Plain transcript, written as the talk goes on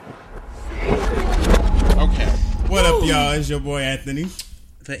What up, y'all? It's your boy Anthony.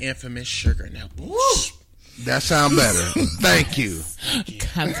 The infamous Sugar Nipple. That sound better. Thank you.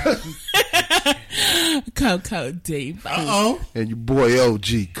 Coco Deep. And your boy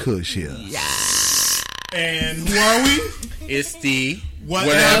OG Kush here. Yeah. And who are we? It's the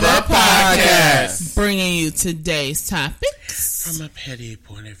Whatever Podcast. Bringing you today's topics. From a petty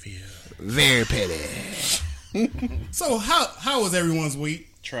point of view. Very petty. So how was everyone's week?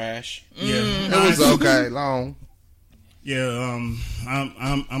 Trash. Yeah, It was okay. Long. Yeah,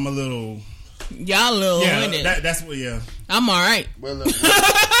 I'm a little. Y'all little Yeah, in it. that's what. Yeah, I'm all right. Well, let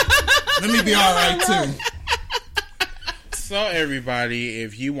me be all right too. So everybody,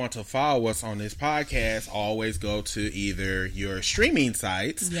 if you want to follow us on this podcast, always go to either your streaming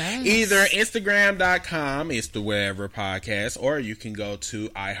sites, either Instagram.com, it's the Whatever Podcast, or you can go to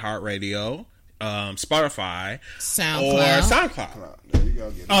iHeartRadio, Spotify, SoundCloud. or SoundCloud. there you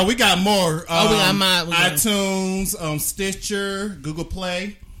go. Oh, we got more. We got mine. iTunes, Stitcher, Google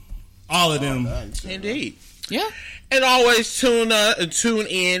Play, all of them. Indeed. Yeah. And always tune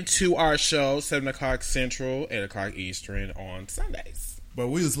in to our show, 7 o'clock Central, 8 o'clock Eastern on Sundays. But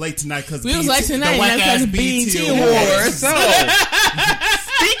we was late tonight because We was late tonight the whack because ass of BET BET Awards. So,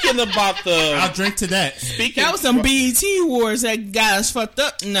 speaking about I'll drink to that. That was some BET Awards that got us fucked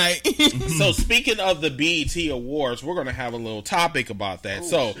up tonight. So speaking of the BET Awards, we're going to have a little topic about that.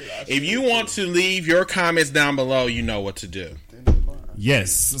 If you want to leave your comments down below, you know what to do.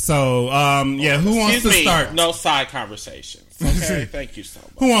 Yes. So, who wants to start? No side conversations. Okay, thank you so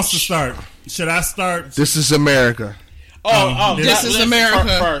much. Who wants to start? Should I start? This is America. This is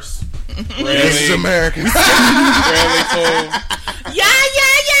America. First. Really? This is America. Really, fool? Yeah.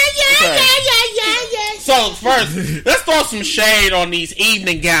 So first, let's throw some shade on these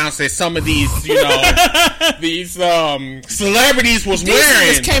evening gowns that some of these, these celebrities was These wearing.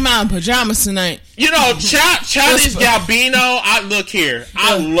 niggas came out in pajamas tonight. Childish Gambino. I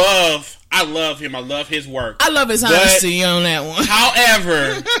love him. I love his work. I love his honesty on that one.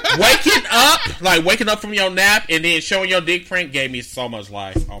 However, waking up from your nap and then showing your dick print gave me so much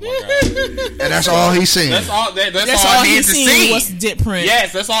life. Oh my god! And that's all he's seen. That's all he needs to seen see. was dick print.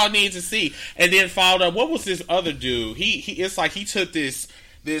 Yes, that's all I need to see. And then followed up. What was this other dude? It's like he took this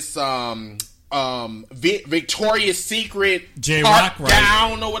Victoria's Secret J-Rock, right?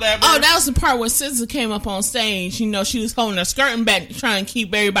 gown or whatever. Oh, that was the part where SZA came up on stage. She was holding her skirt back, trying to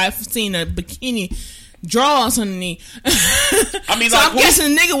keep everybody from seeing her bikini drawers underneath. I mean, I'm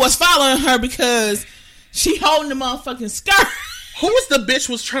guessing the nigga was following her because she holding the motherfucking skirt. Who was the bitch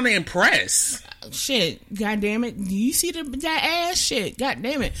was trying to impress? Shit, goddamn it! Do you see that ass? Shit,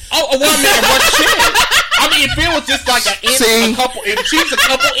 goddamn it! Oh, well, man, what shit? I mean, if it was just like if she was a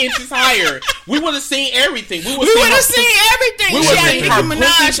couple inches higher, we would have seen everything. We would have seen everything. We would have seen her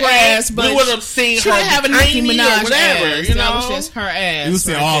Minaj ass, but we would have seen she her didn't have a Nicki Minaj whatever. ass. That was just her ass. You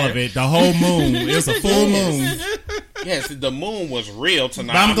see all of it, the whole moon. It was a full moon. Yes, the moon was real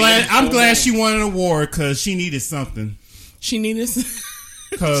tonight. But I'm glad she won an award because she needed something. She needed.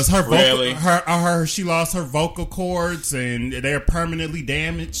 Because she lost her vocal cords and they're permanently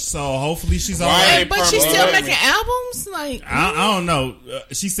damaged. So hopefully she's all right. But she's still making albums. Like I don't know.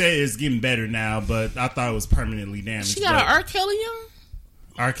 She said it's getting better now, but I thought it was permanently damaged. She got an R. Kelly on.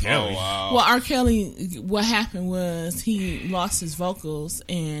 R. Kelly. Oh, wow. Well, R. Kelly, what happened was he lost his vocals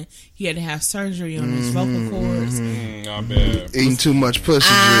and he had to have surgery on his vocal cords. I bet. Eating too much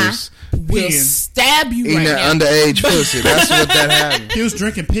pussy juice. Will stab you Eating right that now. underage pussy. That's what that happened. He was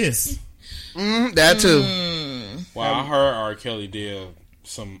drinking piss. That too. Wow, I heard R. Kelly did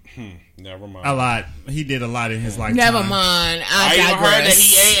some. Never mind. A lot. He did a lot in his lifetime. Never mind. I even heard that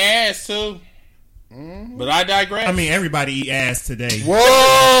he ate ass too. But I digress. I mean, everybody eat ass today. Whoa.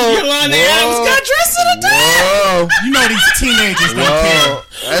 Yolanda Adams got dressed in the dark. Whoa. You know these teenagers don't care.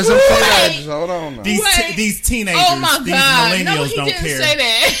 That's some teenagers. Hold on now. These teenagers, Oh my these God! millennials No, he don't didn't care. say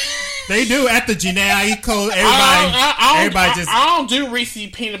that. They do at the Janae code. I don't do Reese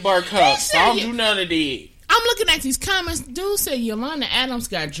peanut butter cups. I don't do none of that. I'm looking at these comments. Dude said Yolanda Adams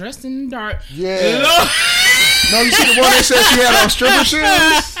got dressed in the dark. Yeah. No, you see the one that said she had on stripper shoes?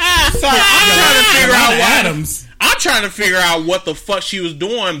 Sorry, I'm Adams. trying to figure out what the fuck she was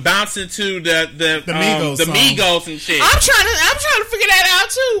doing, bouncing to the Migos song. Migos and shit. I'm trying to figure that out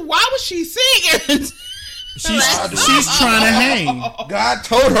too. Why was she singing? She's trying to hang. God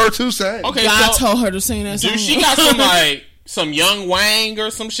told her to sing. Okay, God told her to sing that song. Dude, she got some Young Wang or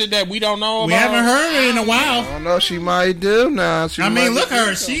some shit that we don't know about. We haven't heard her in a while. I don't know. She might do now. Look at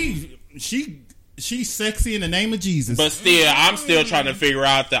her. She she's sexy in the name of Jesus. But still, I'm still trying to figure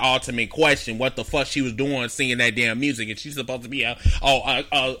out the ultimate question: what the fuck she was doing singing that damn music? And she's supposed to be a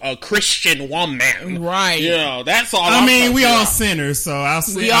Christian woman, right? You know, that's all. I mean, we all sinners, so I'll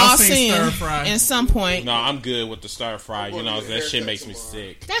sing stir fry at some point. No, I'm good with the stir fry. You know, that shit makes me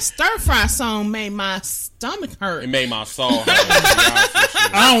sick. That stir fry song made my stomach hurt. It made my soul hurt.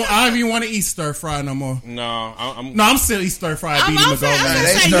 I don't even want to eat stir fry no more. No, I'm still eat stir fry. I'm gonna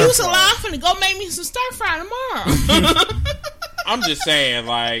say, you so I'm finna go make me some stir fry tomorrow. I'm just saying,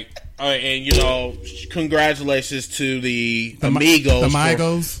 like, and you know, congratulations to the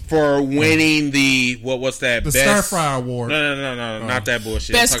Amigos for winning the what's that? The Stir Fry Award. No, not that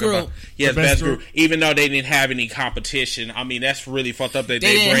bullshit. Best group. Best group. Even though they didn't have any competition, I mean that's really fucked up that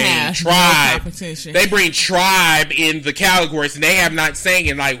they bring Tribe. No, they bring Tribe in the categories, and they have not sang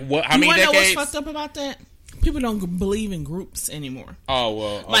in like what? How many decades? You know what's fucked up about that? People don't believe in groups anymore. Oh,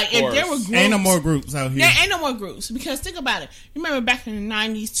 well, like if there were groups, ain't no more groups out here. There ain't no more groups because think about it. You remember back in the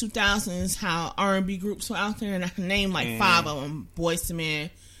 90s, 2000s, how R&B groups were out there, and I can name like 5 of them: Boyz II Men,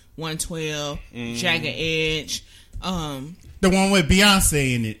 112, Jagged Edge, the one with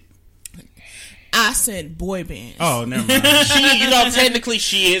Beyonce in it. I said boy band. Oh, never mind. Technically,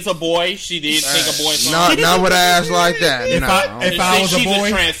 she is a boy. She did sing a boy song. Not with ass like that. If I was a boy,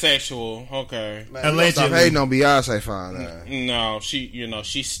 she's a transsexual. Okay, allegedly. Hating on Beyonce, fine. No,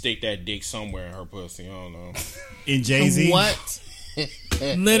 she stick that dick somewhere in her pussy. I don't know. In Jay-Z, what?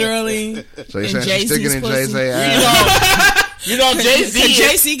 Literally. So you saying she's sticking in Jay-Z ass? You know,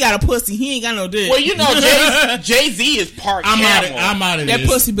 Jay-Z got a pussy. He ain't got no dick. Well, you know, Jay-Z is part camel. I'm out of that this.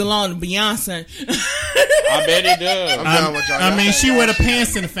 pussy belong to Beyonce. I bet it does. I mean, she wear the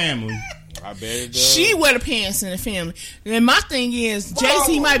pants in the family. I bet it does. She wear the pants in the family. And my thing is,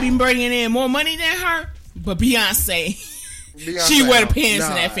 Jay-Z might be bringing in more money than her, but Beyonce she wear the pants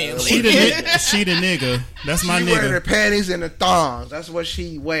in that family. She the nigga. That's my nigga. She wear the panties and the thongs. That's what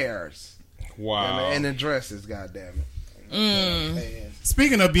she wears. Wow. And the dresses, goddammit.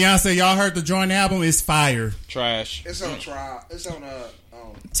 Speaking of Beyonce, y'all heard the joint album? It's fire. Trash. It's on trial. It's on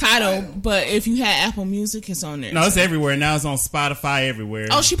Tidal, but if you had Apple Music, it's on there. No, it's everywhere. Now it's on Spotify everywhere.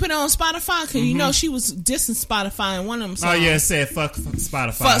 Oh, she put it on Spotify? Because you know she was dissing Spotify in one of them songs. Oh, yeah, it said fuck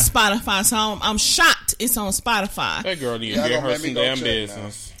Spotify. Fuck Spotify. So I'm shocked it's on Spotify. That girl need to get her some damn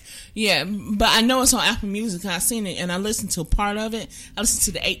business. Yeah, but I know it's on Apple Music. I seen it and I listened to part of it. I listened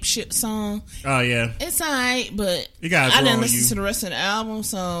to the Ape Shit song. Oh yeah, it's alright, but I didn't listen to the rest of the album.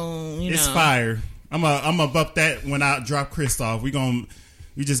 So it's fire. I'm a bump that when I drop Chris off.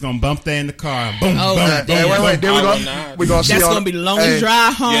 We just gonna bump that in the car. Boom, boom. Wait. Then we gonna see. That's gonna be the longest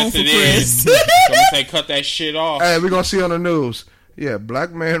drive home for Chris. Gonna say cut that shit off. Hey, we gonna see on the news. Yeah,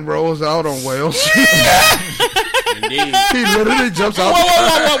 black man rolls out on Wales. Indeed. He literally jumps out.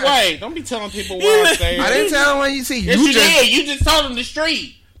 Wait! Don't be telling people where I'm saying. I didn't tell him when you see. Yes, you did. You just told them the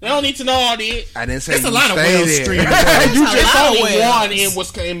street. They don't need to know all this. I didn't say. It's a lot of Wales Street. You just only one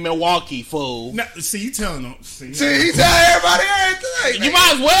in Milwaukee, fool. No, see, you telling them. See, he tell everybody everything. You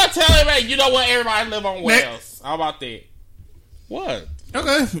might as well tell everybody. You know what? Everybody live on Wales. How about that? What?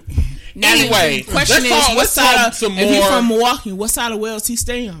 Okay. Anyway, the question is, what side of, if he's from Milwaukee, what side of Wales he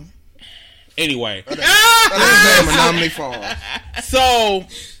stay on? Anyway, so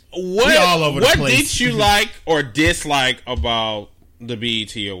what did you like or dislike about the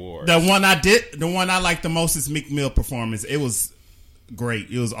BET Awards? The one I liked the most is Meek Mill performance. It was great.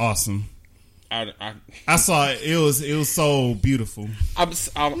 It was awesome. I saw it. It was so beautiful. I'm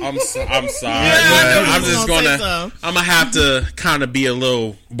sorry. I'm just gonna have to kind of be a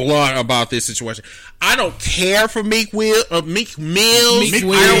little blunt about this situation. I don't care for Meek Mills. I don't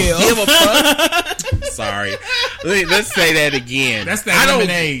give a fuck. Sorry. Let's say that again. That's that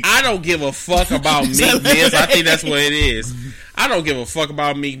lemonade. I don't give a fuck about Meek Mills. I think that's what it is. I don't give a fuck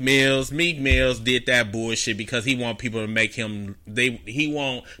about Meek Mills. Meek Mills did that bullshit because he want people to make him. He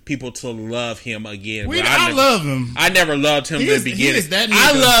want people to love him again. I love him. I never loved him in the beginning.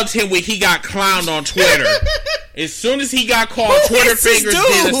 I loved him when he got clowned on Twitter. As soon as he got called Twitter fingers,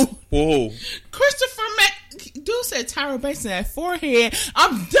 whoa. Christopher dude said Tyra Banks in that forehead.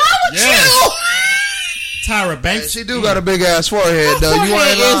 I'm done with you. Tyra Banks. She do got a big ass forehead, though. You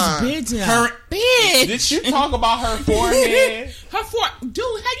ain't lying. Bitch. Did you talk about her forehead? Dude,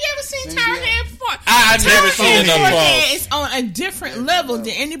 have you ever seen Tyra head before? I've never seen it up close. It's on a different level than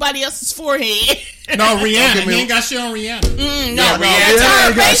anybody else's forehead. No, Rihanna. He ain't got shit on Rihanna. Rihanna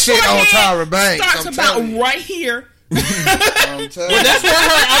ain't got shit on Tyra Banks. Starts about right here. Well,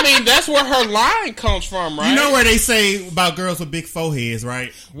 that's where her line comes from, right? You know where they say about girls with big foreheads,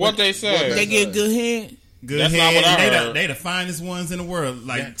 right? What they say? They get good head. Good That's head. not what I heard. They the finest ones in the world.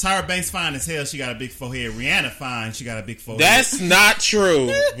 Like Tyra Banks fine as hell. She got a big forehead. Rihanna fine. She got a big forehead. That's not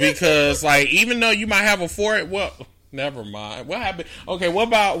true because like even though you might have a forehead, well, never mind. What happened? Okay,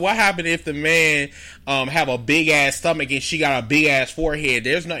 what happened if the man have a big ass stomach and she got a big ass forehead?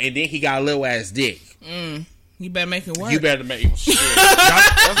 There's no, and then he got a little ass dick. You better make it work. You better make it. Shit.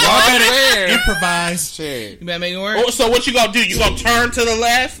 Y'all better improvise. Shit. You better make it work. Oh, so what you gonna do? You gonna turn to the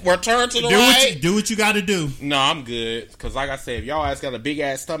left or turn to the right? Do what you got to do. No, I'm good. Because like I said, if y'all ass got a big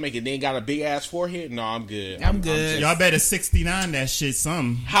ass stomach and then got a big ass forehead, no, I'm good. I'm good. Y'all better 69 that shit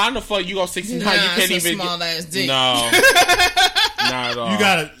something. How in the fuck you gonna 69? Nah, You can't it's a even small ass dick. No, not at all. You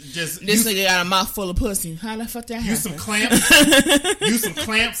gotta just This nigga got a mouth full of pussy. How the fuck that happen? use some clamps. Use some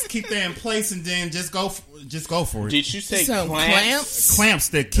clamps. Keep that in place, and then just go for it. Did you say Some clamps? Clamps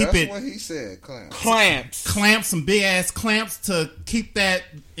that keep That's it. what he said. Clamps. Clamps. Some big ass clamps to keep that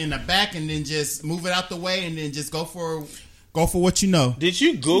in the back, and then just move it out the way, and then just go for what you know. Did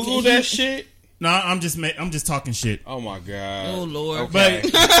you Google that shit? No, I'm just talking shit. Oh my god. Oh Lord. Okay.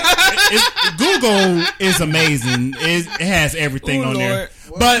 But Google is amazing. It has everything on there.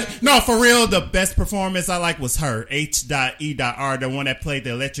 But no, for real, the best performance I like was her H.E.R, the one that played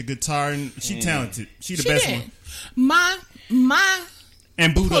the electric guitar, and she talented. She the best one. My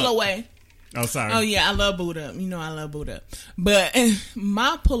And Boot pull Up. away. Oh, sorry. Oh yeah, I love Boot Up. You know I love Boot Up. But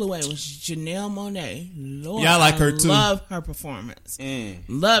my pull away was Janelle Monáe. Lord, Yeah, I like her too. Love her performance.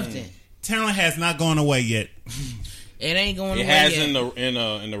 Loved it. Talent has not gone away yet. It ain't going away It has yet.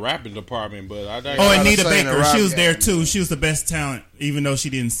 in the rapping department, but I think Anita sing the Baker, rap she was game. there too. She was the best talent, even though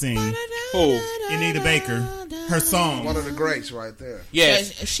she didn't sing. Who? Anita Baker, her song, One of the greats right there.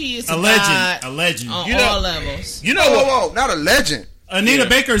 Yes. She is a legend, a legend. on You know- all levels. You know what? Whoa, not a legend. Anita Yeah.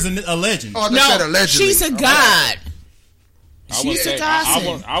 Baker's a legend. Oh, they said No, allegedly. she's a god. I wouldn't She's a say-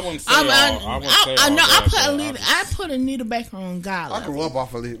 godsend. I wouldn't say all. I wouldn't say I all know. that, but I put Anita Baker on God I level. grew up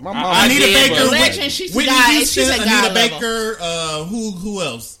off of it. My I mom. Anita did, Baker, but- Legend, she's a Whitney god. Houston, She's a Anita god level. Baker. Who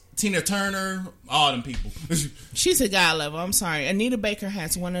else? Tina Turner. All them people. She's a god level. I'm sorry. Anita Baker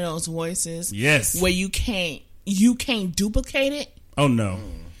has one of those voices. Yes. Where you can't duplicate it. Oh no.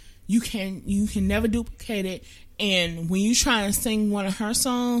 You can never duplicate it. And when you try to sing one of her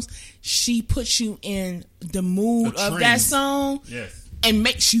songs, she puts you in the mood The of that trends. song. Yes. And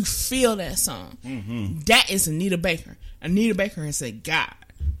makes you feel that song. Mm-hmm. That is Anita Baker. Anita Baker is a god.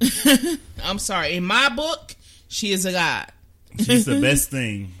 I'm sorry. In my book, she is a god. She's the best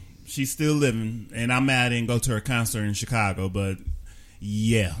thing. She's still living, and I'm mad I didn't go to her concert in Chicago, but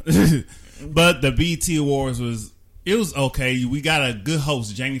yeah. But the BET Awards was okay. We got a good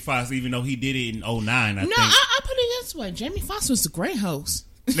host, Jamie Foxx, even though he did it in 2009, I think. I put it this way. Jamie Foxx was a great host.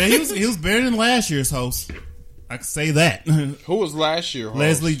 Man, he was better than last year's host. I can say that. Who was last year? Host?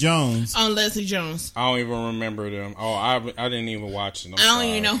 Leslie Jones. Leslie Jones. I don't even remember them. Oh, I didn't even watch them. I don't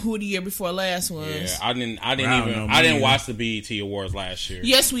even know who the year before last was. Yeah, I didn't know, even watch the BET Awards last year.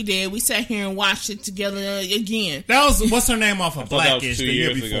 Yes, we did. We sat here and watched it together again. That was what's her name off of thought that was Blackish 2 the year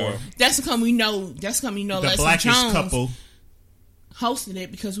years before. ago. That's come we know. The Leslie Blackish Jones couple. hosted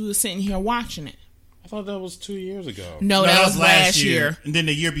it because we were sitting here watching it. I thought that was 2 years ago. No, that was last year. And then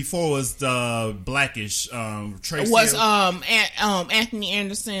the year before was the Blackish. Tracy It was Anthony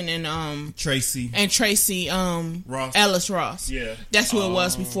Anderson and Tracy Ross. Ellis Ross. Yeah. That's who it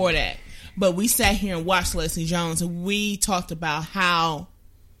was before that. But we sat here and watched Leslie Jones, and we talked about how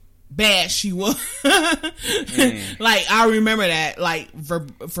bad she was. Like, I remember that, like,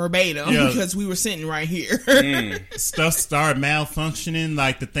 verbatim, because we were sitting right here. Stuff started malfunctioning.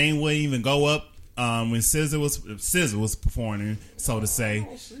 Like, the thing wouldn't even go up when SZA was performing, so to say. I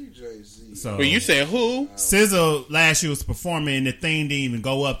don't see Jay-Z. So, But you said who? SZA last year was performing, and the thing didn't even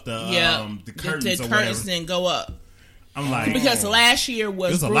go up. The curtains the or curtains whatever. didn't go up. I'm like, Because last year was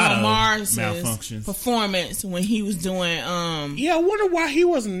There's a lot Bruno of Mars's malfunctions. performance when he was doing Yeah, I wonder why he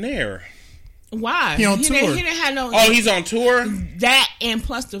wasn't there. why He on tour. He didn't have no. Oh, he's on tour? that, and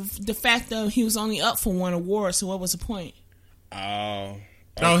plus the fact that he was only up for one award. So what was the point? Oh.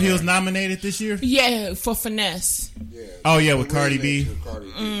 oh, he was nominated this year. Yeah, for Finesse. Yeah. Oh yeah, with Cardi B. Cardi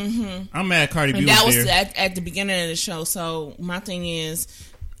B. Mm-hmm. I'm mad Cardi B And that was was there. at the beginning of the show. So my thing is,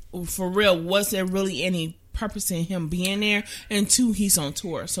 for real, was there really any purpose in him being there? And two, he's on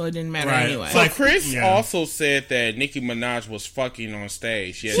tour, so it didn't matter Right. anyway. So Like, Chris yeah. also said that Nicki Minaj was fucking on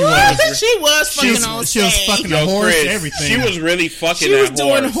stage. Yeah, she was fucking on She was stage. fucking Yo, a horse, Chris, everything. She was really fucking She was that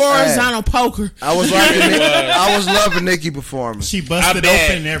doing horse. horizontal poker. I was liking I was loving Nicki performance. She busted I bet.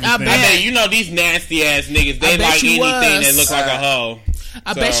 open and everything. I I bet you know these nasty ass niggas. They I bet like she anything was. that look like a hoe.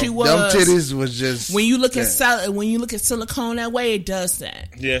 I bet she was. Them titties was just when you look at silicone that way, it does that.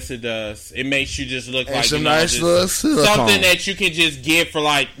 Yes, it does. It makes you just look like some nice little silicone. Something that you can just get for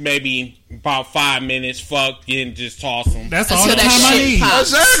like maybe about 5 minutes. Fuck and just toss them. That's all the time I need.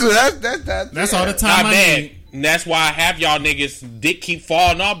 Exactly. That's all the time I need. And that's why half y'all niggas dick keep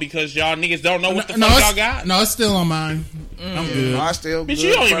falling off because y'all niggas don't know what the fuck y'all got. No, it's still on mine. I'm good. I still. Bitch,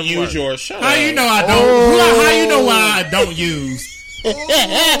 you don't even use yours. Shut up. How you know I don't? How you know why I don't use?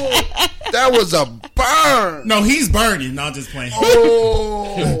 That was a burn. No, he's burning. Not just playing.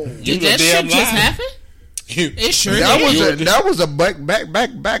 You Did that shit just happen? It sure did. That was a back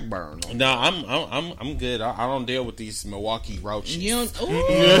burn. No, I'm good. I don't deal with these Milwaukee roaches. He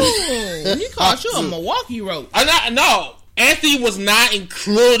called you a Milwaukee roach. No, Anthony was not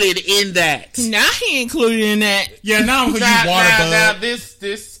included in that. Now he included in that. Yeah, now I'm gonna use water bug. Now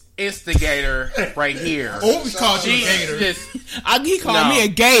this instigator right here. Oh, he called you a gator. He called me a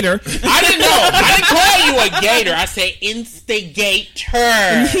gator. I didn't know. I didn't call you a gator. I said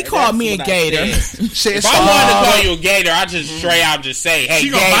instigator. He called me a gaiter. If I wanted to call you a gator, I just straight out just say, "Hey,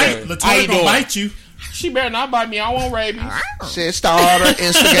 gator, how you doing?" Bite you. She better not bite me. I want rabies. Shit starter,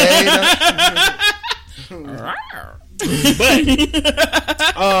 instigator.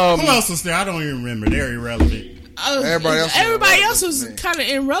 But who else was there? I don't even remember. They're irrelevant. Everybody else was kind of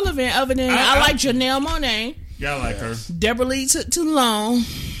irrelevant other than I like Janelle Monáe. Yeah, I like her. Deborah Lee took too long.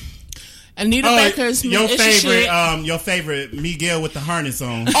 Anita Baker's your favorite Miguel with the harness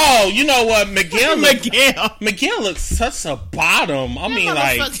on. Oh, you know what, Miguel looks such a bottom. I mean,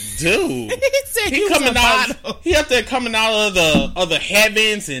 like, dude, he coming out. He up there coming out of the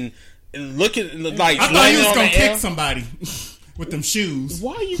heavens and looking like. I thought he was gonna kick somebody with them shoes.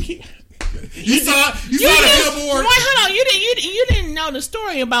 Why you keep? You saw the billboard. Wait, hold on. You didn't know the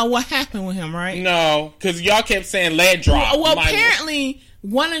story about what happened with him, right? No, because y'all kept saying leg drop. Well, apparently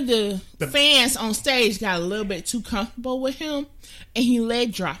one of the fans on stage got a little bit too comfortable with him, and he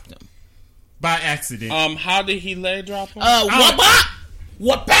leg dropped him by accident. How did he leg drop him?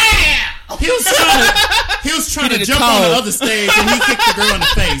 What? Bam! He was trying to jump on the other stage, and he kicked the girl in the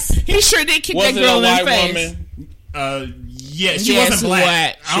face. He sure did kick that girl in the face. Woman? Yeah, she wasn't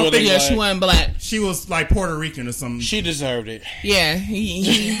black. She wasn't black. She was like Puerto Rican or something. She deserved it. Yeah,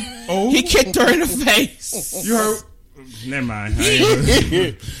 he kicked her in the face. You heard? Never mind.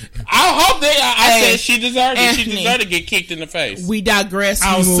 I hope I said she deserved it. She deserved to get kicked in the face. We digress.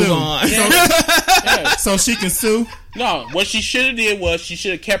 We move on. So she can sue? No, what she should have did was she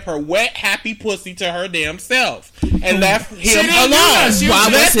should have kept her wet, happy pussy to her damn self and left him alone.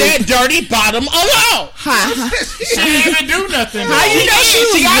 Let that dirty bottom alone. She didn't even do nothing. How you know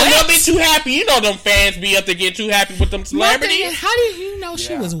she got a little bit too happy? You know them fans be up to get too happy with them celebrities. How did you know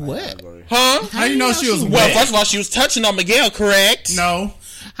she was wet? Huh? How you know she was wet? Well, first of all, she was touching on Miguel, correct? No.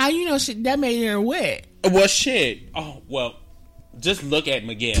 How you know that made her wet? Well, shit. Oh, well. Just look at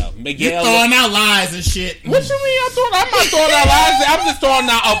Miguel. You're throwing out lies and shit. What you mean? I'm not throwing out lies. I'm just throwing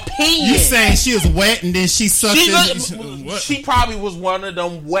out opinions. You saying she was wet and then she sucked she probably was one of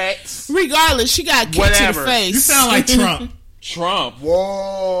them wets. Regardless, she got kicked to the face. You sound like Trump. Trump.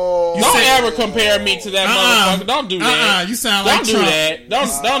 Whoa. Don't ever compare me to that motherfucker. Don't do that. You sound like Trump.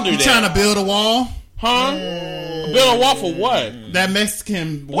 Don't do that. You trying to build a wall? Huh? Build a wall for what? That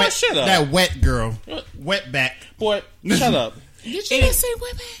Mexican shut up. That wet girl. Wetback. Boy, shut up. Did you just say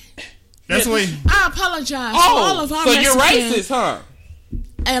wetback? That's what. I apologize for all of our Mexican you're racist, huh?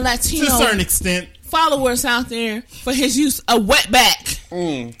 And Latino to a certain extent followers out there for his use of wetback.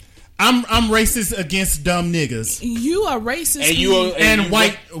 I'm racist against dumb niggas. You are racist and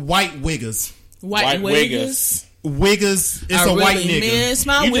white wiggers. White wiggers. Wiggers is a white nigga. Miss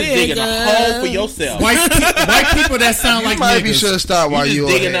my you just digging a hole for yourself. White people that sound like niggas. You should stop while you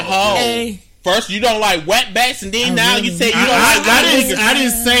digging a hole. Hey. First, you don't like wetbacks, and then now you say you don't like wetbacks. I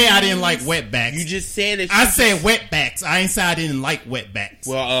didn't say I didn't like wetbacks. You just said it. I said wetbacks. I ain't say I didn't like wetbacks.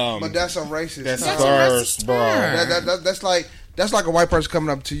 Well, but that's a racist. That's first, bro. That's like a white person coming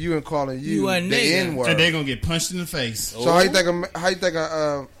up to you and calling you the N-word, and they're gonna get punched in the face. So how you think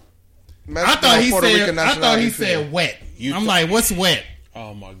I thought he said wet. I'm like, what's wet?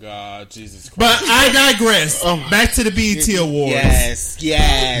 Oh my God, Jesus Christ! But I digress. Back to the BET Awards.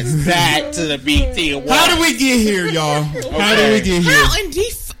 Yes, back to the BET Awards. How did we get here, y'all? How did we get here? How in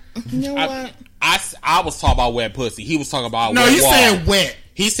you know what? I was talking about wet pussy. He was talking about wet wall. No, you said wet.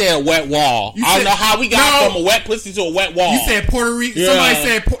 He said wet wall. I don't know how we got from a wet pussy to a wet wall. You said Puerto Rican. Yeah. Somebody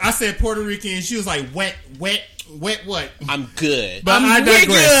said I said Puerto Rican, and she was like wet what? I'm good. But I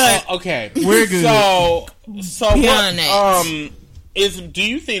digress. Okay, we're good. So what? Do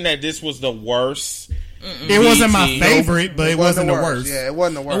you think that this was the worst It wasn't my favorite, but it wasn't the worst. Yeah, it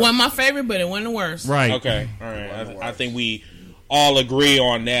wasn't the worst. It wasn't my favorite, but it wasn't the worst. Right. Okay. All right. I think we all agree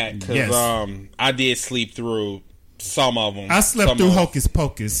on that because Yes. I did sleep through some of them. I slept through Hocus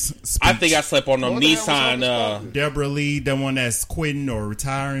Pocus. I think I slept on the What the hell was Nissan. Deborah Lee, the one that's quitting or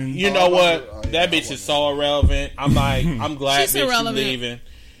retiring. You know what? Oh, yeah, That bitch is so irrelevant. I'm like, I'm glad She's bitch irrelevant.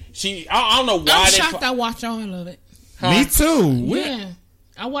 she's leaving. I don't know why I'm they. shocked I watched all of it. Me too. Yeah,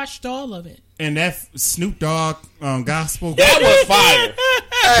 I watched all of it. And that Snoop Dogg gospel. That was fire.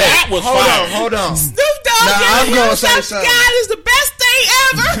 That was fire. Hold on. Snoop Dogg Now, I'm getting gonna himself say something. God is the best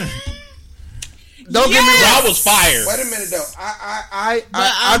thing ever. Don't get me wrong. That was fire. Wait a minute though.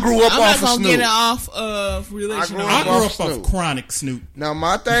 I grew up I'm off not of gonna get it Snoop. off of religion. grew I up grew off up off Snoop. chronic Snoop. Now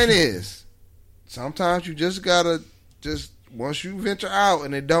my thing is, sometimes you just gotta once you venture out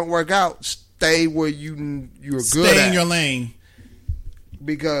and it don't work out, stay where you're good Stay at. in your lane.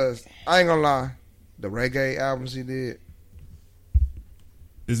 Because I ain't gonna lie, the reggae albums he did.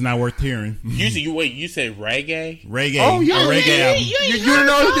 It's not worth hearing. You said reggae? Reggae. Oh, yeah. A reggae album. You didn't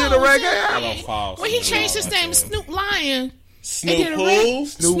know he did a reggae I album? don't fall. When he changed his name to Snoop Lion. Snoop He did a who?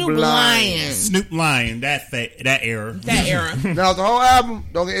 Snoop Lion. Lion. Snoop Lion. That era. That era. Now the whole album,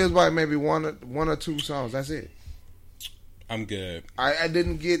 don't get it was like maybe one or two songs. That's it. I'm good. I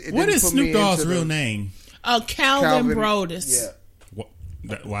didn't get it. What didn't is put me Snoop Dogg's into real the- name? Calvin Brodus. Yeah.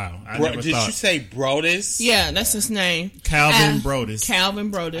 Wow. I Bro, never did thought. you say Brodus? Yeah, that's his name. Calvin Brodus.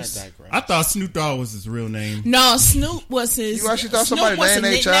 Calvin I Brodus. digress. I thought Snoop Dogg was his real name. No, Snoop was his. You actually thought Snoop somebody was named a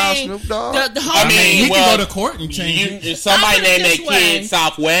their child nickname. Snoop Dogg? The whole I mean, He well, can go to court and change it. Somebody I put it named their this way. kid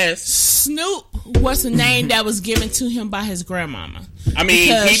Southwest. Snoop was a name that was given to him by his grandmama. I mean,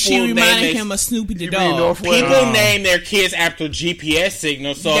 Because people she name reminded their- him of Snoopy the You mean dog. Northwest? People name their kids after GPS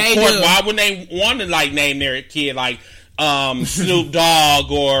signals, so They of course, do. why would they want to like name their kid like Snoop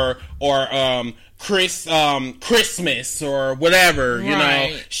Dogg or Christmas or whatever? You know,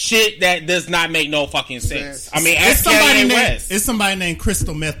 Right. shit that does not make no fucking sense. I mean, It's ask Kanye named, West it's somebody named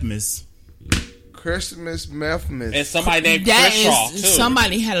Crystal Methmas. Christmas Memphis. and somebody named That Chris Shaw is too.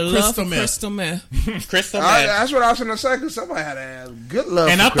 somebody had a love Crystal for meth. crystal meth. Crystal I, Meth. that's what I was going to say. Because somebody had a good love.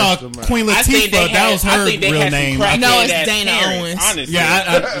 And for I thought Crystal Meth. Queen I think they Latifah, that had- was I her think they real had some name. crackhead No, it's ass Dana parents, Owens. Honestly.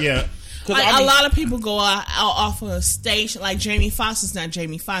 Yeah. 'Cause Like I mean, a lot of people go out off of a stage. Like Jamie Foxx is not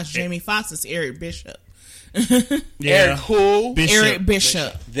Jamie Foxx. Jamie Foxx is Eric Bishop. Yeah. Eric who? Bishop. Eric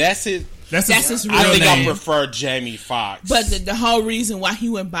Bishop. That's it. That's his real I think I name. prefer Jamie Foxx. But the whole reason why he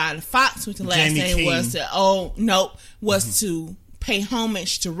went by the Fox with the last Jamie name King. was to pay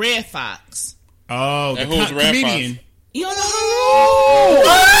homage to Red Fox. Oh, the And who's Red comedian. You don't know who?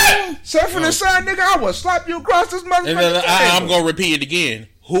 What? Surfing the sun, nigga. I will slap you across this And then motherfucking I'm table. going to repeat it again.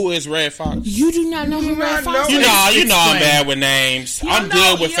 Who is Red Fox? You do not know who do Red not Fox know is? You know I'm Explain. bad with names. You I'm know-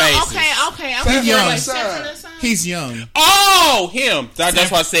 good with you know- faces. Okay. He's young. Stephen and Son. He's young. Oh, him. That's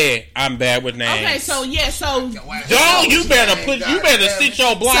what I said. I'm bad with names. Okay, so Don't you better sit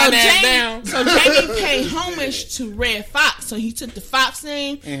your blind ass down. So Jamie paid homage to Red Fox, so he took the Fox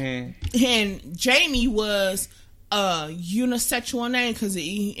name, Mm-hmm. and Jamie was a unisexual name because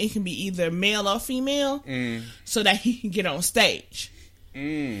it can be either male or female, so that he can get on stage.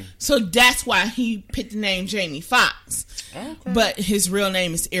 So that's why he picked the name Jamie Foxx. Okay. But his real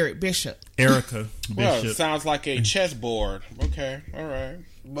name is Eric Bishop. Erica Well, it Bishop. sounds like a chessboard. Okay, all right.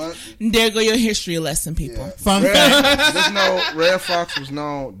 But There go your history lesson, people. yeah. Fun fact. Just know Red Fox was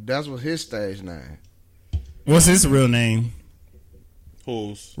known. That was his stage name. What's his real name?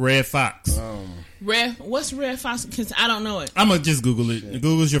 Who's? Red Fox. What's Red Fox? Because I don't know it. I'm going to just Google it.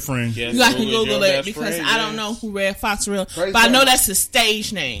 Google's your friend. Yes, You guys can Google's Google your it best because friend, I don't yes. know who Red Fox real, Crazy but I know time. that's his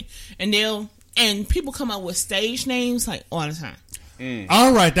stage name, and people come up with stage names like all the time.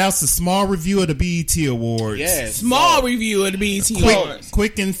 All right, that was a small review of the BET Awards. Yes. Small review of the BET Awards.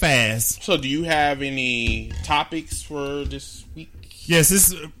 Quick and fast. So, do you have any topics for this week? Yes,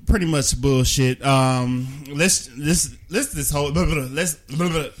 it's pretty much bullshit.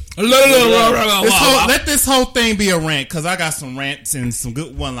 Let this whole thing be a rant because I got some rants and some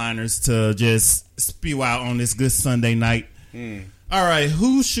good one-liners to just spew out on this good Sunday night. All right,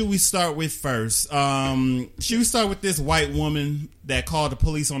 who should we start with first? Should we start with this white woman that called the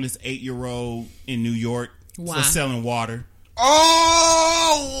police on this 8-year-old in New York Why? for selling water?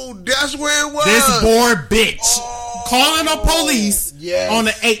 Oh, that's where it was. This bored bitch calling the police yes. on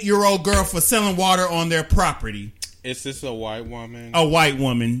the 8-year-old girl for selling water on their property. Is this a white woman? A white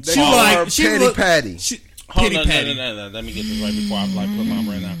woman. They call her Petty Patty. Hold Petty on, Patty. no. Let me get this right before I put my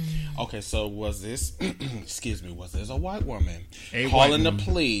brain out. Okay, so was this, excuse me, was this a white woman A calling white the woman.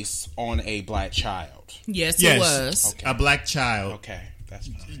 police on a black child? Yes, Yes. it was. Okay. A black child. Okay. That's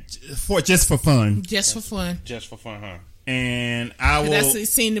fine. Just for fun. Just for fun. Just for fun, huh? And I will. That's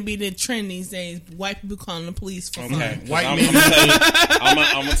seem to be the trend these days. White people calling the police for fun. White I'm men.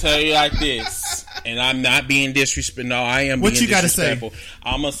 gonna tell you like this, and I'm not being disrespectful. No, I am. What being you gotta say?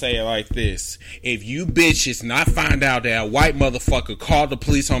 I'm gonna say it like this: if you bitches not find out that a white motherfucker called the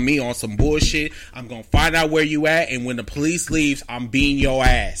police on me on some bullshit, I'm gonna find out where you at, and when the police leaves, I'm beating your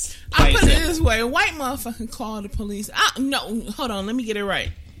ass. I'll put it this way: a white motherfucker call the police. No, hold on, let me get it right.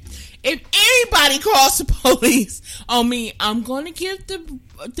 If anybody calls the police on me, I'm going to give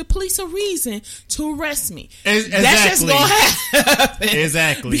the police a reason to arrest me. Exactly. That's just going to happen.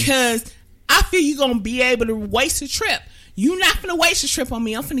 Exactly. Because I feel you're going to be able to waste a trip. You're not going to waste a trip on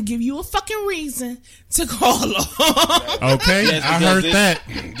me. I'm going to give you a fucking reason to call on. Okay, yes, I heard that.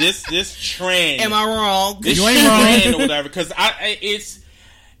 This trend. Am I wrong? You ain't wrong. Or whatever. Because it's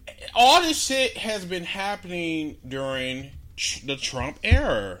all this shit has been happening during the Trump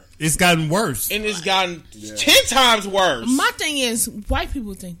era. It's gotten worse. And it's gotten 10 times worse. My thing is, white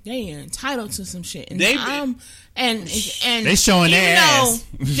people think they are entitled to some shit. And they showing their ass.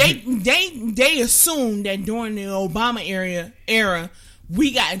 they assume that during the Obama era,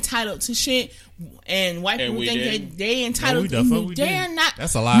 we got entitled to shit. And white people think they entitled to they are not.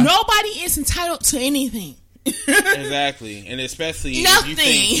 That's a lie. Nobody is entitled to anything. Exactly, and especially nothing.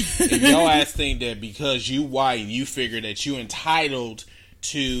 If your ass think that because you white and you figure that you entitled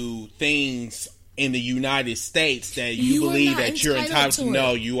to things in the United States that you believe that you're entitled to.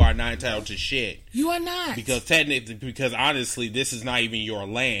 No, you are not entitled to shit. You are not, because honestly, this is not even your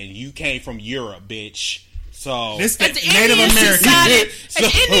land. You came from Europe, bitch. So this the Native American. At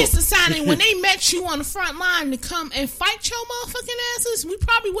the Indian society, when they met you on the front line to come and fight your motherfucking asses, we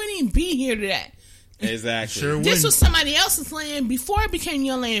probably wouldn't even be here today. Exactly. Sure this was somebody else's land before it became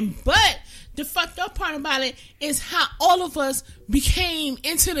your land. But the fucked up part about it is how all of us became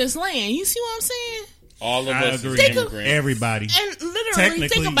into this land. You see what I'm saying? All of us are immigrants. Everybody. And literally,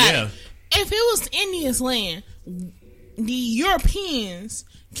 think about it. If it was Indians' land, the Europeans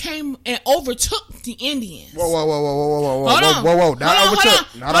came and overtook the Indians. Whoa. Not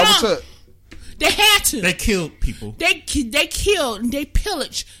overtook. They had to. They killed people. They killed. They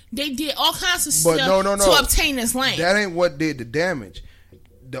pillaged. They did all kinds of stuff to obtain this land. That ain't what did the damage.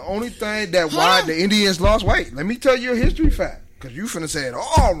 The only thing that why the Indians lost. Wait, let me tell you a history fact, because you finna say it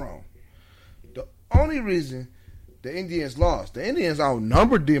all wrong. The only reason the Indians lost, the Indians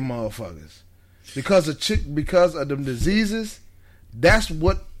outnumbered them motherfuckers because of them diseases. That's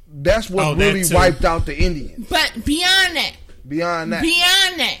what really wiped out the Indians. But beyond that.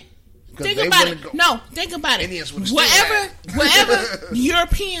 Think about it. Indians whatever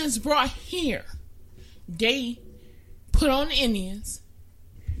Europeans brought here, they put on the Indians.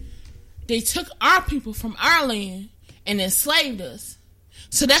 They took our people from our land and enslaved us.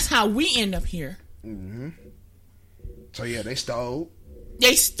 So that's how we end up here. Mm-hmm. So yeah, they stole.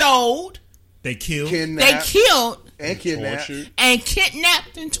 They killed. And kidnapped. And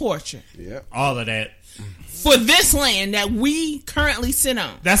kidnapped and tortured. Yeah. All of that. For this land that we currently sit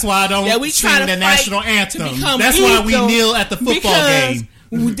on. That's why I don't sing the national anthem. That's why we kneel at the football game.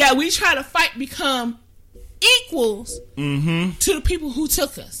 That we try to fight become equals to the people who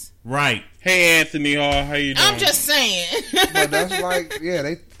took us. Right. Hey, Anthony Hall, how you doing? I'm just saying. But that's like,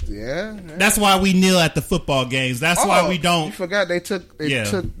 That's why we kneel at the football games. That's why we don't. You forgot they took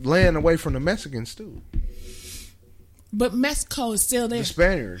land away from the Mexicans too. But Mexico is still there. The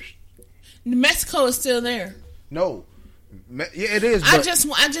Spaniards. Mexico is still there. No. Yeah, it is. I just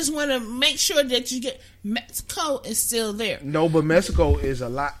want to make sure that you get Mexico is still there. No, but Mexico is a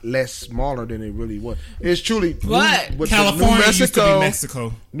lot less smaller than it really was. It's truly, but California used to be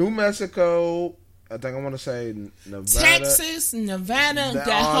Mexico. New Mexico. I think I want to say Nevada, Texas, Nevada, that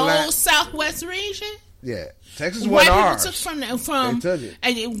whole Southwest region. Yeah, Texas was ours. Took from they took it,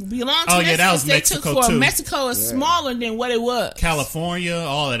 and it belonged to Mexico. Yeah, that was Mexico too. Mexico is smaller than what it was. California,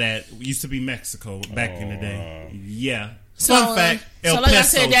 all of that used to be Mexico back in the day. Yeah. So, fun fact: El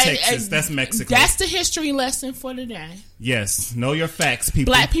Paso, Texas. That's Mexico. That's the history lesson for today. Yes, know your facts,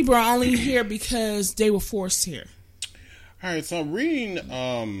 people. Black people are only here because they were forced here. All right, so I'm reading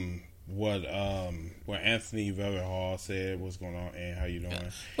what Anthony Velvet Hall said. What's going on, and how you doing?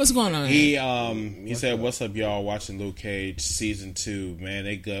 What's going on? He said, "What's up, y'all? Watching Luke Cage season 2? Man,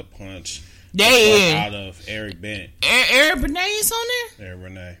 they gut punch out of Eric Bennett. Eric Benet is on there. Eric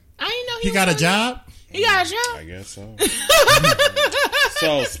Benet. I didn't know he got a job. He got a job. I guess so.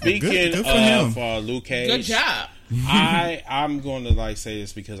 So speaking of Luke Cage, good job. I'm going to say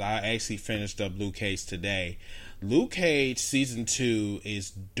this because I actually finished up Luke Cage today. Luke Cage season 2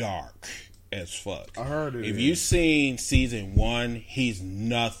 is dark. as fuck. I heard it. If you've seen season 1, he's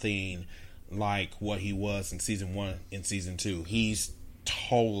nothing like what he was in season 1 and season 2. He's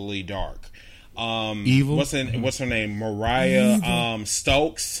totally dark. Evil. What's her name? Mariah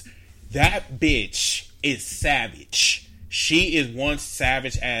Stokes. That bitch is savage. She is one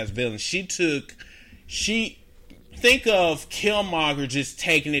savage ass villain. Think of Killmonger just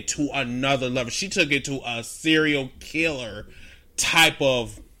taking it to another level. She took it to a serial killer type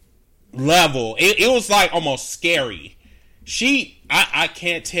of level. It was like almost scary. I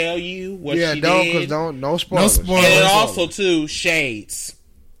can't tell you what she did. No spoilers. And then also too, Shades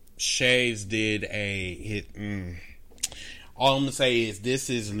did a hit. All I'm gonna say is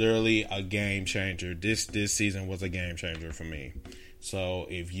this is literally a game changer. This season was a game changer for me. So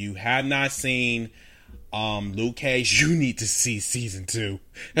if you have not seen Luke Cage, you need to see season 2.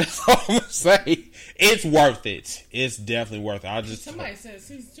 That's all I'm gonna say. It's worth it. It's definitely worth it. Somebody said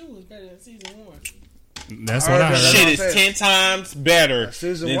season 2 was better than season 1. That's what I heard. Shit is 10 times better than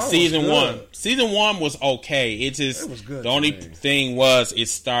season 1. Good. Season 1 was okay. It was good. The only thing was it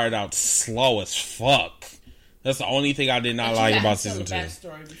started out slow as fuck. That's the only thing I did not like about season 2.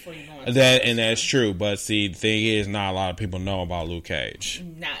 That's true. But see, the thing is, not a lot of people know about Luke Cage.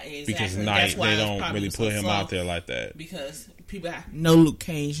 Not exactly. Because they don't really put him out there like that. Because people have to know Luke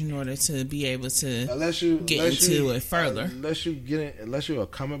Cage in order to be able to get into it further. Unless you're a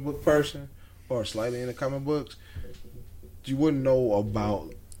comic book person or slightly into comic books, you wouldn't know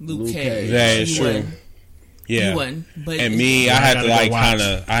about Luke Cage. That is true. Yeah, but and me, I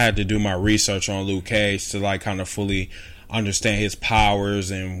had to do my research on Luke Cage to like kind of fully understand his powers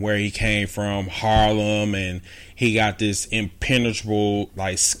and where he came from, Harlem, and he got this impenetrable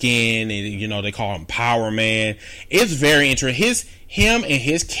like skin, and they call him Power Man. It's very interesting. Him and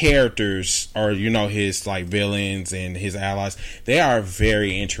his characters are, his like villains and his allies. They are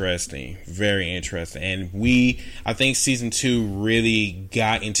very interesting, and I think season 2 really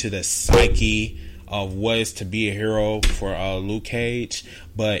got into the psyche of what is to be a hero for Luke Cage,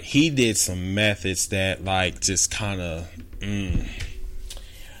 but he did some methods that like just kind of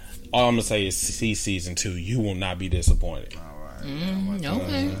all I'm gonna say is see season 2. You will not be disappointed. All right.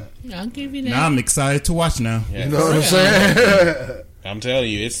 Okay, I'll give you that. Now I'm excited to watch now. Yeah. You know what I'm saying? I'm telling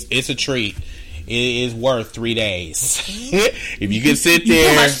you, it's a treat. It is worth 3 days. If you can sit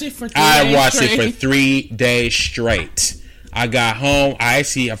there, I watched it for 3 days straight. I got home. I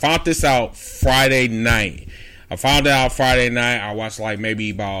found this out Friday night. I watched like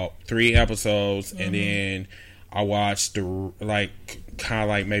maybe about 3 episodes, and then I watched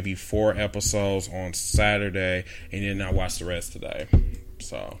maybe 4 episodes on Saturday, and then I watched the rest today.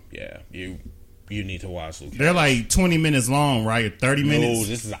 So yeah, you need to watch Luke Cage. They're like 20 minutes long, right? 30 minutes. No,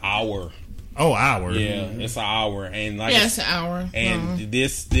 this is an hour. Oh, hour. Yeah, it's an hour, and it's an hour. And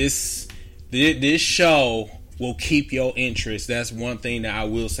this show will keep your interest. That's one thing that I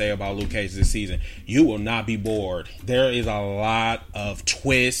will say about Luke Cage this season. You will not be bored. There is a lot of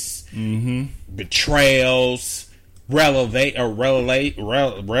twists, betrayals, revelations.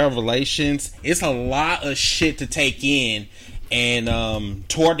 It's a lot of shit to take in, and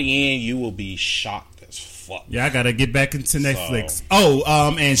toward the end, you will be shocked as fuck. Yeah, I gotta get back into Netflix.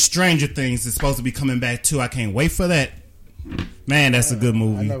 And Stranger Things is supposed to be coming back too. I can't wait for that. Man, that's a good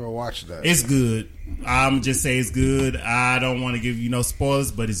movie. I never watched that. It's good. I'm just say it's good. I don't want to give you no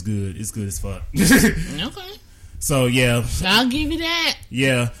spoilers, but it's good. It's good as fuck. Okay. So yeah, I'll give you that.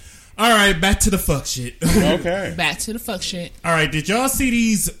 Yeah. All right, back to the fuck shit. Okay. Back to the fuck shit. All right, did y'all see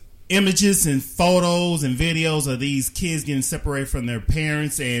these images and photos and videos of these kids getting separated from their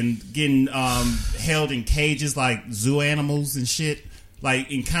parents and getting held in cages like zoo animals and shit?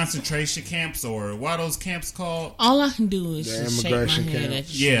 Like in concentration camps, or what are those camps called? All I can do is just shake my head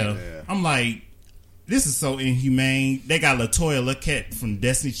at you. Yeah. I'm like, this is so inhumane. They got LaToya Luckett from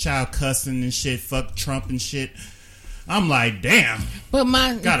Destiny's Child cussing and shit, fuck Trump and shit. I'm like, damn. But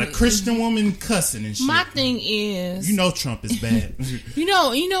got a Christian woman cussing and shit. My thing is, Trump is bad. you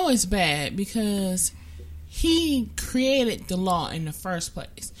know it's bad because he created the law in the first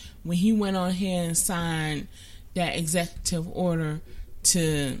place when he went on here and signed that executive order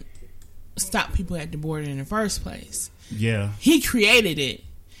to stop people at the border in the first place. Yeah. He created it.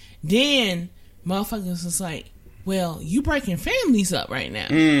 Then motherfuckers was like, well, you breaking families up right now.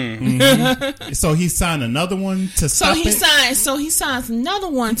 So he signed another one to stop it? So he signs another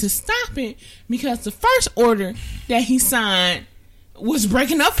one to stop it because the first order that he signed was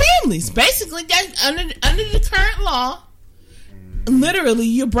breaking up families. Basically, that's under the current law. literally,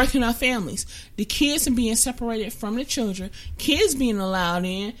 you're breaking up families. The kids are being separated from the children. Kids being allowed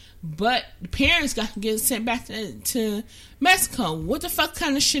in, but the parents got to get sent back to Mexico. What the fuck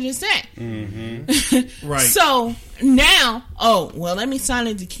kind of shit is that? Mm-hmm. Right. So now, let me sign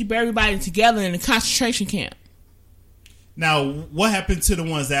it to keep everybody together in a concentration camp. Now, what happened to the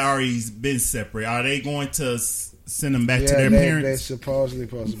ones that already been separate? Are they going to send them back to their parents? They're supposedly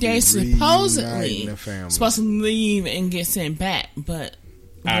supposed to leave and get sent back, but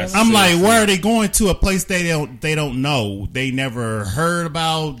I'm like, where are they going to? A place they don't know, they never heard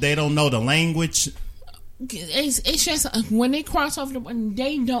about, they don't know the language. It's just when they cross over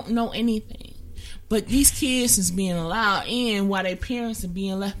they don't know anything. But these kids is being allowed in while their parents are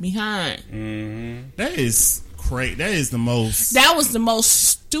being left behind. Mm-hmm. That is crazy. That is the most. That was the most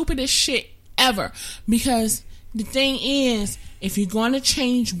stupidest shit ever. Because the thing is, if you're going to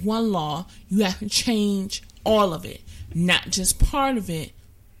change one law, you have to change all of it, not just part of it,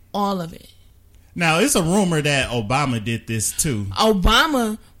 all of it. Now, it's a rumor that Obama did this too.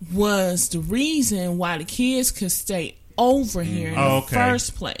 Obama was the reason why the kids could stay over here in the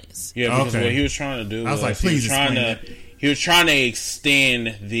first place. Yeah, because what he was trying to do was like, please explain that. He was trying to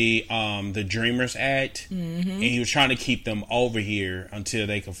extend the Dreamers Act, mm-hmm. and he was trying to keep them over here until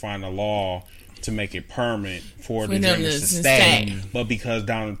they could find a law to make it permanent for the Dreamers to stay. But because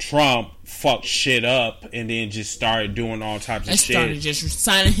Donald Trump fucked shit up and then just started doing all types of shit. Started just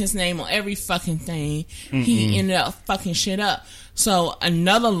signing his name on every fucking thing. Mm-mm. He ended up fucking shit up. So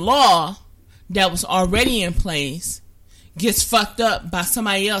another law that was already in place gets fucked up by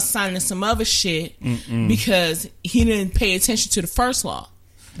somebody else signing some other shit because he didn't pay attention to the first law.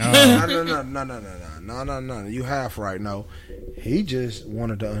 No. You half right. No, he just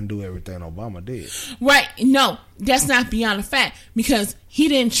wanted to undo everything Obama did. Right. No, that's not beyond the fact because he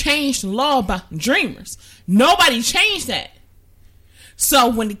didn't change the law about Dreamers. Nobody changed that. So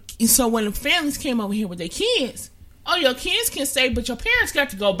when the families came over here with their kids, your kids can stay, but your parents got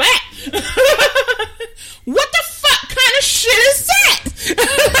to go back. What the fuck kind of shit is that?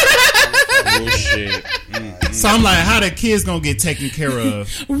 Bullshit. So I'm like, how the kids gonna get taken care of?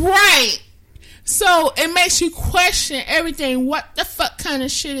 Right. So it makes you question everything. What the fuck kind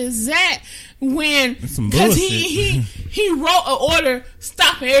of shit is that? Because he wrote an order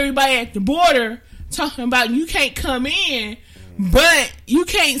stopping everybody at the border, talking about you can't come in, but you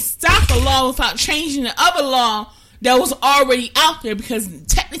can't stop a law without changing the other law that was already out there, because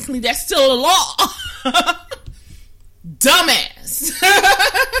technically that's still a law. Dumbass.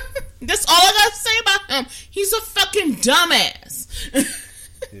 That's all I gotta say about him. He's a fucking dumbass.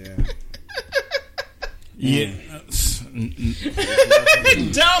 Yeah.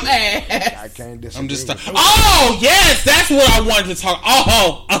 Dumbass. I can't disagree. I'm just. Oh yes, that's what I wanted to talk.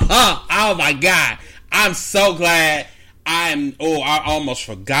 Oh my god! I'm so glad. I almost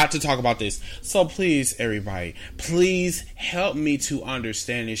forgot to talk about this. So please, everybody, please help me to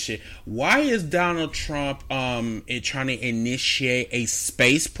understand this shit. Why is Donald Trump trying to initiate a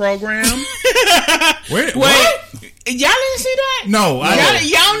space program? Wait, what? Y'all didn't see that? No,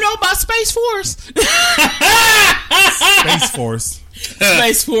 y'all know about Space Force? Space Force.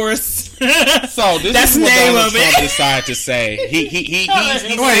 Space Force. So that's what Donald Trump decided to say. He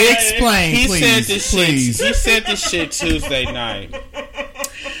explain. He please, said this please. shit. He said this shit Tuesday night.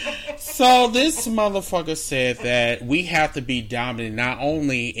 So this motherfucker said that we have to be dominant not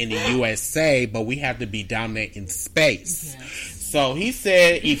only in the USA, but we have to be dominant in space. Yes. So he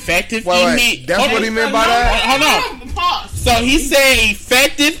said effective. Wait, that's what he meant by that. Hold on. Pause. So he said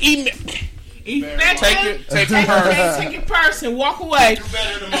effective. Take your purse and walk away. Do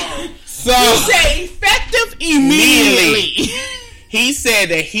better tomorrow. So he said effective immediately. He said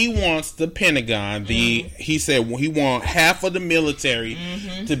that he wants the Pentagon. He said he wants half of the military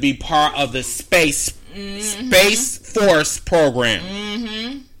to be part of the Space Force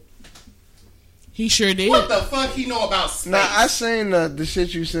program. He sure did. What the fuck he know about space? Now I seen the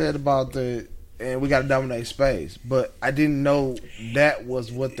shit you said about and we got to dominate space, but I didn't know that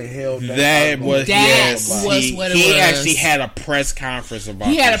was what the hell that was. He actually had a press conference about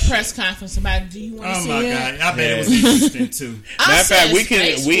it. He had a press conference about it. Do you want to see it? Oh my God. I bet it was interesting too. Matter of fact, what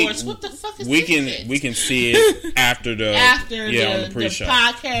the fuck is we can see it after the pre-show. The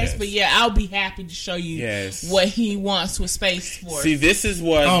podcast. Yes. But yeah, I'll be happy to show you what he wants with Space Force. See, this is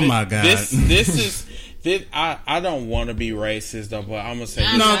what. Oh my God. This is. I don't want to be racist though, but I'm gonna say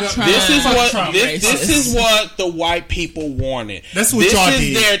this is what the white people wanted. That's what y'all did. This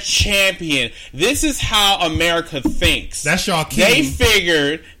is their champion. This is how America thinks. That's y'all king. They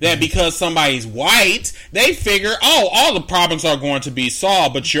figured that because somebody's white, they figure, all the problems are going to be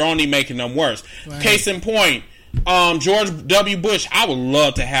solved, but you're only making them worse. Right. Case in point, George W. Bush, I would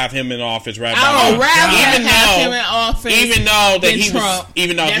love to have him in office right now. I would rather have him in office. Even though that he Trump.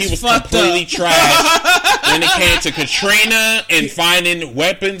 was completely trash when it came to Katrina and finding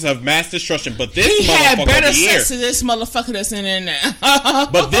weapons of mass destruction. But this he had motherfucker better over here, sense to this motherfucker that's in there now.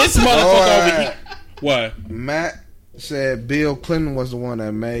 but this motherfucker over here, what? Matt said Bill Clinton was the one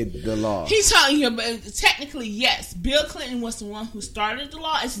that made the law. He's telling you, but technically, yes, Bill Clinton was the one who started the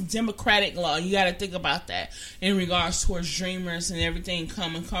law. It's a democratic law. You got to think about that in regards towards dreamers and everything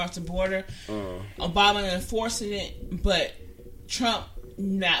coming across the border. Obama enforcing it, but Trump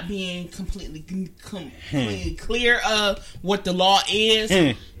not being completely clear of what the law is.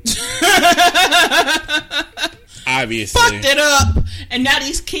 Obviously fucked it up, and now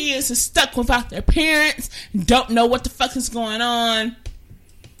these kids are stuck without their parents, don't know what the fuck is going on,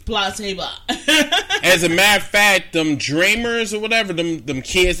 blah blah blah. As a matter of fact, them dreamers or whatever, them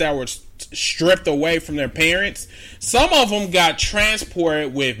kids that were stripped away from their parents, some of them got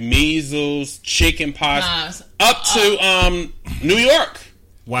transported with measles, chicken pox up to New York.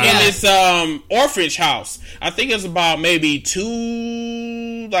 Wow. In this orphanage house. I think it's about maybe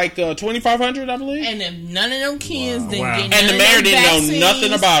 2,500, I believe. And if none of them kids didn't get none and the mayor didn't know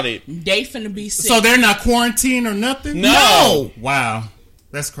nothing about it. They finna be sick. So they're not quarantined or nothing? No. Wow.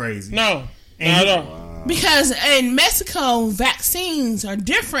 That's crazy. No. And not at all. Because in Mexico, vaccines are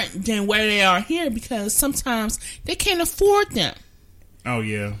different than where they are here because sometimes they can't afford them. Oh,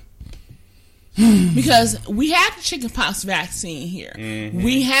 yeah. Because we have the chickenpox vaccine here. Mm-hmm.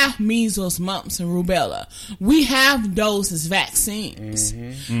 We have measles, mumps, and rubella. We have those as vaccines.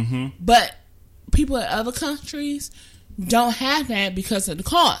 Mm-hmm. Mm-hmm. But people in other countries don't have that because of the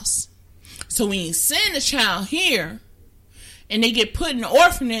cost. So when you send a child here and they get put in an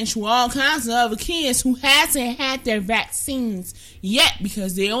orphanage with all kinds of other kids who hasn't had their vaccines yet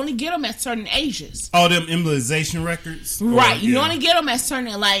because they only get them at certain ages. Oh, them immunization records? Right. You only get them at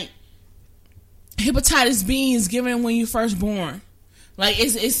certain, like, hepatitis B is given when you're first born. Like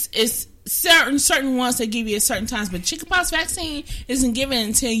it's certain ones that give you at certain times, but chickenpox vaccine isn't given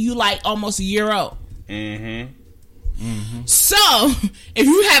until you like almost a year old. Mm-hmm. Mm-hmm. So if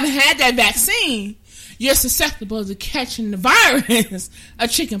you haven't had that vaccine, you're susceptible to catching the virus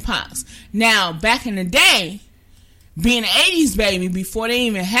of chickenpox. Now, back in the day, being an 80s baby, before they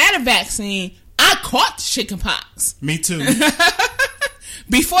even had a vaccine, I caught the chickenpox. Me too.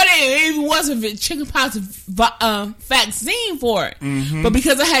 Before there even was a chickenpox vaccine for it. Mm-hmm. But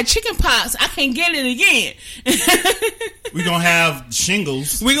because I had chickenpox, I can't get it again. We're going to have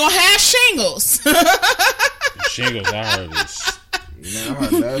shingles. We're going to have shingles. Shingles, I heard this.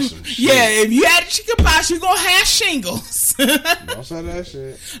 Man, that's some shit. Yeah, if you had chickenpox, you're going to have shingles. Don't say that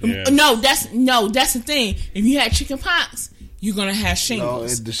shit. Yeah. No, that's the thing. If you had chickenpox, you're going to have shingles. No,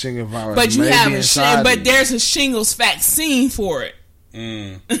 it's the shingles virus. But you have but there's a shingles vaccine for it.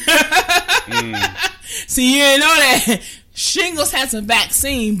 See, you didn't know that shingles has a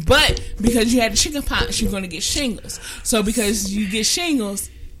vaccine, but because you had chickenpox, you're going to get shingles. So because you get shingles,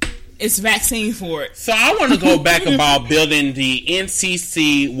 it's vaccine for it. So I want to go back about building the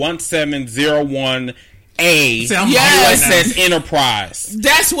NCC 1701A USS Enterprise.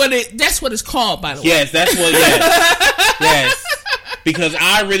 That's what it's called, by the way. Yes, that's what. Yes, yes. Because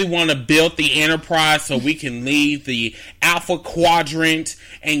I really want to build the Enterprise so we can leave the Alpha Quadrant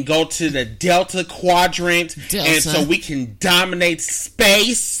and go to the Delta Quadrant. And so we can dominate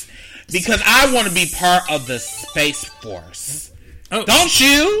space. Because I want to be part of the Space Force. Oh, don't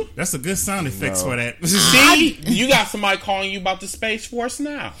you? That's a good sound effects for that. See? You got somebody calling you about the Space Force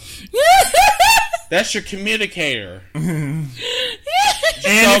now. That's your communicator. So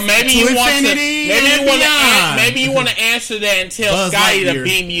maybe you want to answer that and tell Buzz Scotty Lightyear to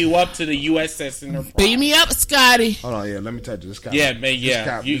beam you up to the USS Enterprise. Beam me up, Scotty. Hold on, yeah, let me touch this guy. Yeah, man,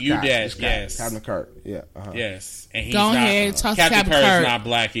 yeah. You did, yes. Captain Kirk, yeah. Yes. And he's Go not, ahead, talk to Captain Captain Kirk's Kirk. not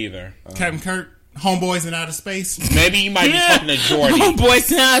black either. Captain Kirk, Homeboys in Outer Space. Maybe you might be talking to Jordy.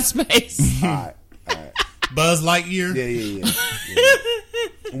 Homeboys in outer space. All right. Buzz Lightyear. Yeah.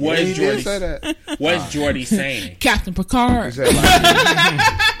 What is Jordy? Say that. What is Jordy saying? Captain Picard.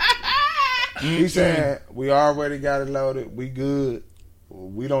 He said, we already got it loaded. We good.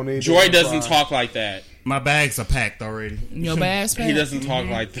 We don't need. Jordy doesn't talk like that. My bags are packed already. Your bags packed? He doesn't talk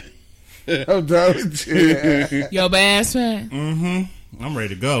like that. I'm done with you. Your bags packed? Mm-hmm. I'm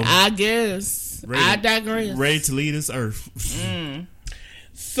ready to go. I guess. I digress. Ready to leave this earth.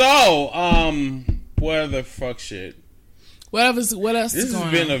 So, what the fuck shit? What else is going on? This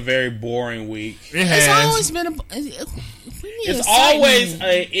has been a very boring week. It has. It's always been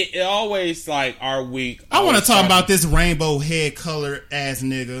It always like our week. I want to talk about this rainbow head color ass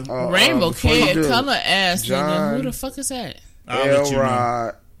nigga. Rainbow head color ass nigga. Who the fuck is that?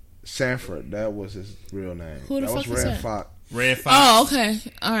 Elrod Sanford. That was his real name. Who the fuck is that? Fox. Red Fox. Oh, okay.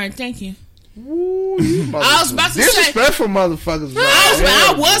 All right. Thank you. Ooh, I was about to disrespectful motherfuckers.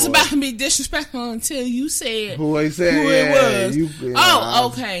 I was about to be disrespectful until you said who it was.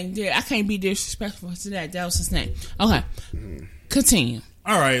 Okay. Yeah, I can't be disrespectful to that. That was his name. Okay. Continue.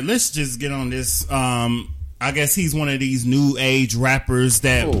 All right, let's just get on this. I guess he's one of these new age rappers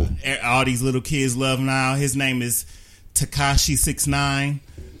that all these little kids love now. His name is Tekashi 6ix9ine.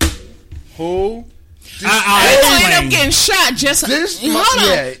 Who? I end up getting shot. Just hold on.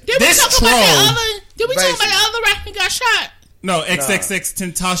 Yeah, Did we talk about the other rapper who got shot? No, XXX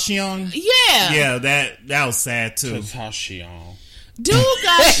Tentacion. Yeah, that was sad too. Tentacion. Dude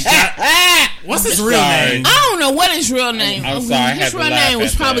got what's his real name? I don't know what his real name. I'm sorry. His real name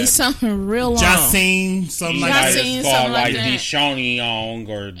was probably something real long. Jacine, something like that. It's called like Dishonion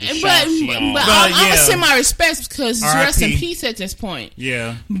or Dishonion. But I'm gonna send my respects because he's rest in peace at this point.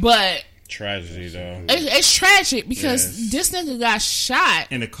 Yeah, but. Tragedy though. It's tragic because this nigga got shot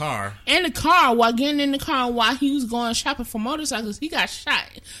in the car while getting in the car while he was going shopping for motorcycles. He got shot.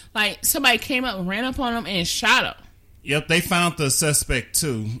 Like somebody came up and ran up on him and shot him. Yep, they found the suspect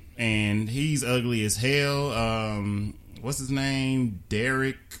too, and he's ugly as hell. What's his name?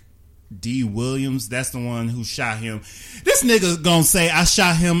 Derek D. Williams. That's the one who shot him. This nigga gonna say I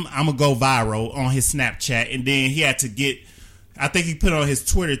shot him. I'm gonna go viral on his Snapchat, and then he had to get. I think he put it on his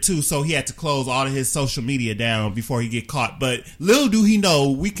Twitter too, so he had to close all of his social media down before he get caught. But little do he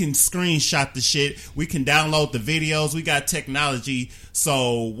know, we can screenshot the shit. We can download the videos. We got technology.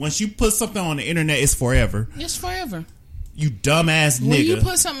 So once you put something on the internet, it's forever. It's forever. You dumbass nigga. When you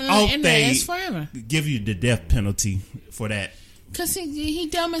put something on the internet, it's forever. Give you the death penalty for that. Because he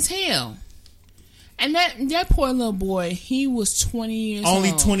dumb as hell. And that poor little boy, he was 20 years old.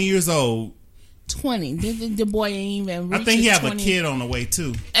 Only 20 years old. 20. The boy ain't even reached I think he have 20. a kid on the way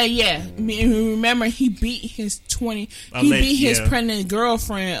too. Yeah. Remember, he beat his pregnant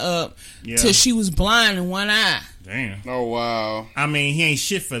girlfriend up till she was blind in one eye. Damn. Oh wow. I mean, he ain't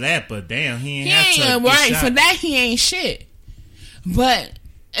shit for that, but damn, he ain't right for that. He ain't shit. But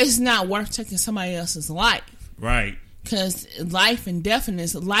it's not worth taking somebody else's life. Right. Because life and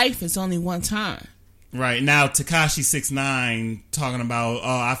deafness, life is only one time. Right. Now, Tekashi 6ix9ine talking about,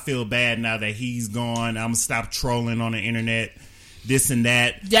 I feel bad now that he's gone. I'm going to stop trolling on the internet, this and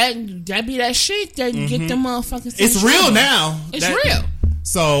that. That be that shit that get them motherfuckers. It's real now. It's real.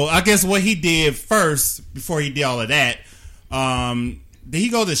 So, I guess what he did first, before he did all of that, did he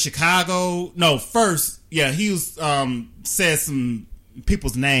go to Chicago? No, first, he was, said some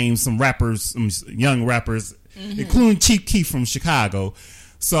people's names, some rappers, some young rappers, including Chief Keef from Chicago.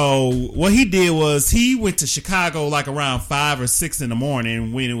 So what he did was he went to Chicago like around 5 or 6 in the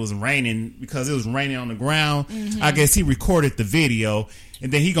morning when it was raining, because it was raining on the ground. I guess he recorded the video,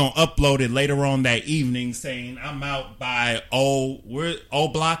 and then he gonna upload it later on that evening saying I'm out by O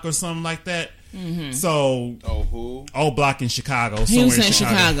Block or something like that. So O Block in Chicago. He was in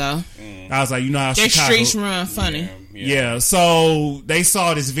Chicago. I was like, you know how their Chicago streets run funny. Yeah, so they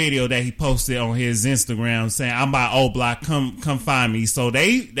saw this video that he posted on his Instagram saying, I'm by O Block, come find me. So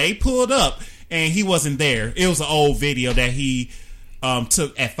they pulled up, and he wasn't there. It was an old video that he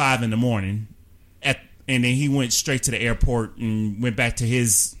took at 5 in the morning. And then he went straight to the airport and went back to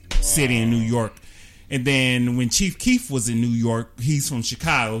his city in New York. And then when Chief Keef was in New York, he's from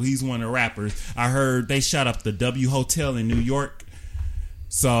Chicago. He's one of the rappers. I heard they shot up the W Hotel in New York.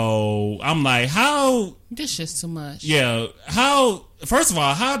 So I'm like, how? This shit's too much. Yeah. How? First of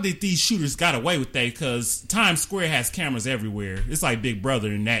all, how did these shooters got away with that? Because Times Square has cameras everywhere. It's like Big Brother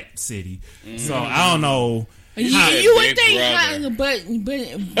in that city. So I don't know. You would think, but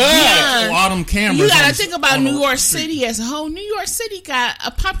all them cameras. You gotta think about New York City as a whole. New York City got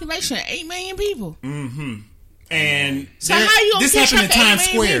a population of 8 million people. And so how you this happened in Times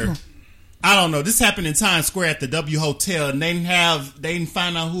Square. People? I don't know. This happened in Times Square at the W Hotel, and they didn't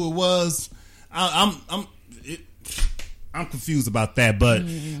find out who it was. I'm confused about that. But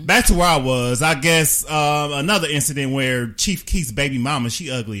back to where I was, I guess another incident where Chief Keef's baby mama,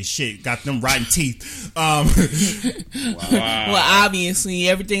 she ugly as shit, got them rotten teeth. Wow. Well, obviously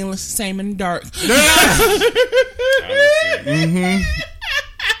everything looks the same in the dark.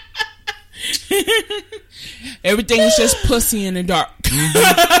 Everything is just pussy in the dark.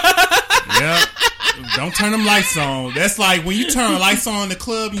 Yep. Don't turn them lights on. That's like when you turn lights on in the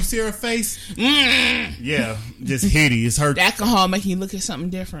club, you see her face. Yeah, just hideous. Her alcohol make you look at something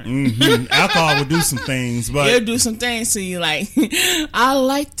different. Alcohol will do some things, but it'll do some things to you. Like, I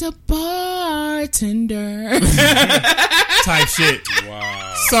like the bartender type shit.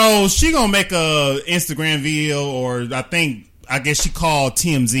 Wow. So she gonna make a Instagram video, or I guess she called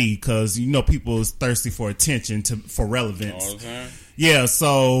TMZ because people is thirsty for attention for relevance. All the time. Yeah,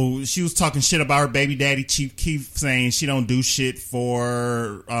 so she was talking shit about her baby daddy, Chief Keef, saying she don't do shit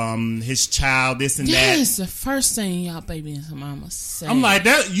for his child, this and that. That's the first thing y'all baby and mama say. I'm like,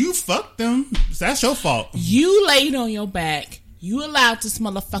 that you fucked them. That's your fault. You laid on your back. You allowed this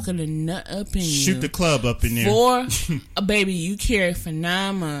motherfucker to nut up in you. Shoot the club up in there. For a baby you carried for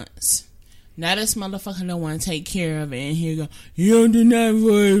 9 months. Now this motherfucker don't want to take care of it. And here you go, you don't do nothing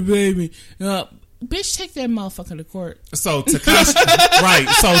for a baby. Bitch, take that motherfucker to court. So Tekashi, right?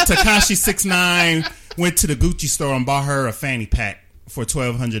 So Tekashi 6ix9ine went to the Gucci store and bought her a fanny pack for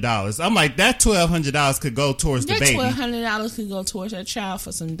 $1,200. I'm like, that $1,200 could go towards the baby. That $1,200 could go towards that child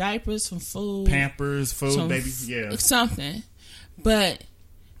for some diapers, some food, Pampers, food, baby, yeah, something. But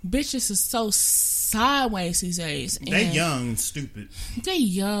bitches are so sideways these days. They young and stupid. They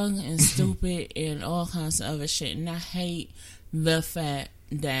young and stupid and all kinds of other shit. And I hate the fact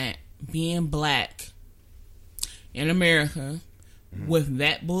that being black in America with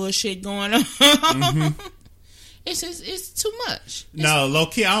that bullshit going on, it's too much. No, low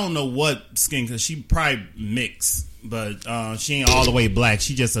key, I don't know what skin, because she probably mixed, but she ain't all the way black.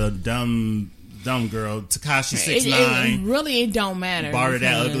 She just a dumb girl. Tekashi 6ix9ine. It don't matter. Bought her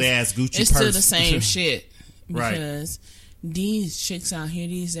that ugly ass Gucci purse. It's still the same shit. Right. Because these chicks out here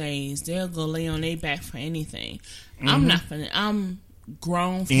these days, they'll go lay on their back for anything. I'm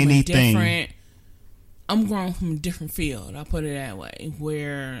grown from a different field. I'll put it that way.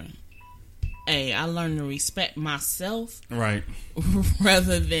 Where I learned to respect myself, right,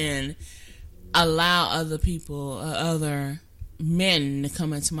 rather than allow other people, other men to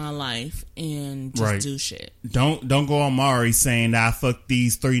come into my life and just do shit. Don't go on Mari saying that I fucked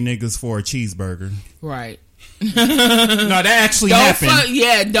these 3 niggas for a cheeseburger. Right. No, that actually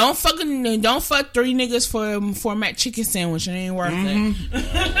happened. Don't fuck 3 niggas for a mac chicken sandwich. It ain't worth it.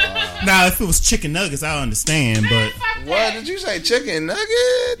 Now, if it was chicken nuggets, I understand. But what did you say? Chicken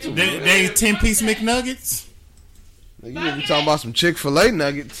nuggets? They 10-piece McNuggets. You be talking about some Chick-fil-A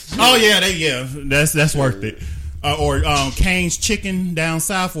nuggets? Oh yeah, that's worth it. Or Cane's chicken down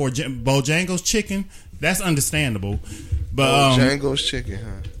south, or Bojangles chicken. That's understandable. But Bojangles chicken,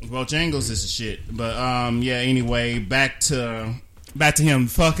 huh? Bojangles is the shit. But yeah. Anyway, back to him.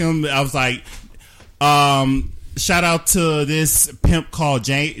 Fuck him. I was like, shout out to this pimp called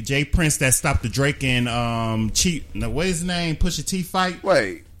Jay Prince that stopped the Drake and what is his name? Pusha T fight.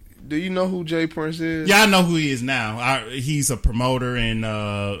 Wait, do you know who Jay Prince is? Yeah, I know who he is now. He's a promoter and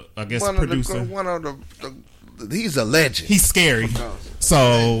I guess producer. He's a legend. He's scary.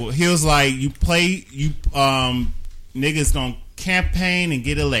 So he was like, niggas gonna campaign and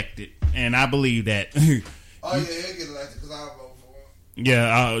get elected, and I believe that. Oh yeah, he'll get elected because I'll vote for him.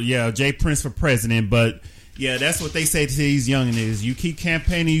 Yeah, Jay Prince for president, but yeah, that's what they say to these young niggas. You keep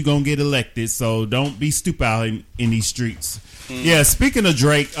campaigning, you gonna get elected. So don't be stupid out in these streets. Yeah, speaking of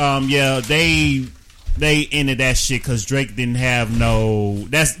Drake, they ended that shit because Drake didn't have no.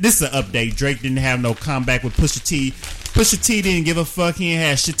 This is an update. Drake didn't have no comeback with Pusha T. Pusha T didn't give a fuck. He ain't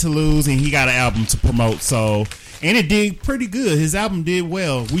had shit to lose, and he got an album to promote. So, and it did pretty good. His album did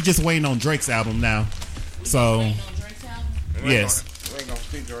well. We just waiting on Drake's album now. So, yes. We ain't gonna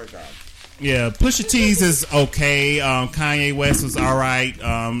see Drake's album. Yeah, Pusha T's is okay. Kanye West was all right.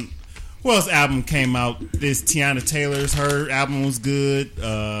 Who else album came out? This Tiana Taylor's, her album was good.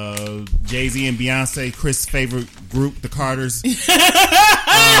 Jay-Z and Beyonce, Chris' favorite group, the Carters. They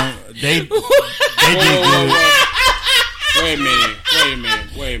did good. Wait a minute.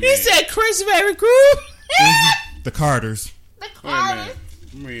 He said Chris' favorite group? The Carters. The Carters. Wait a minute.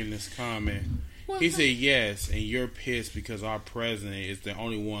 I'm reading this comment. He said yes, and you're pissed because our president is the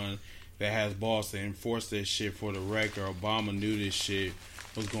only one that has balls to enforce this shit. For the record, Obama knew this shit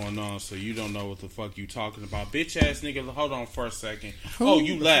was going on, so you don't know what the fuck you talking about, bitch ass nigga. Hold on for a second. Oh,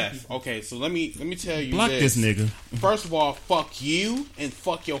 you left. Okay, so let me tell you Block this nigga. First of all, fuck you and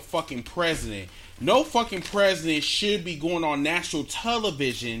fuck your fucking president. No fucking president should be going on national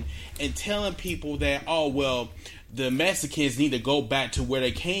television and telling people that, oh well, the Mexicans need to go back to where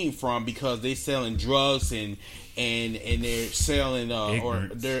they came from because they selling drugs and they're selling or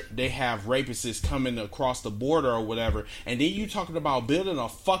they have rapists coming across the border or whatever. And then you talking about building a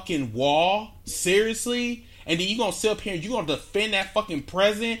fucking wall? Seriously? And then you gonna sit up here and you gonna defend that fucking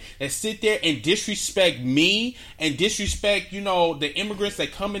president and sit there and disrespect me and disrespect, you know, the immigrants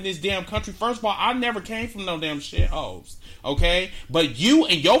that come in this damn country. First of all, I never came from no damn shitholes, okay? But you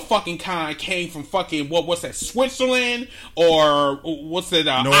and your fucking kind came from fucking, what's that, Switzerland or what's it,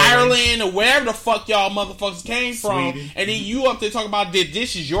 Ireland or wherever the fuck y'all motherfuckers came from. Sweden. And then you up there talking about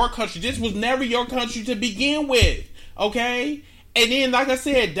this is your country. This was never your country to begin with, okay? And then, like I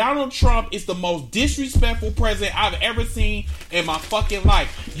said, Donald Trump is the most disrespectful president I've ever seen in my fucking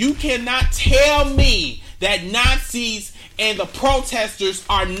life. You cannot tell me that Nazis and the protesters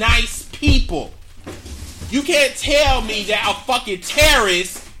are nice people. You can't tell me that a fucking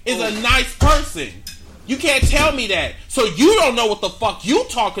terrorist is a nice person. You can't tell me that. So you don't know what the fuck you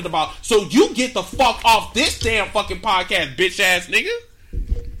talking about. So you get the fuck off this damn fucking podcast, bitch ass nigga.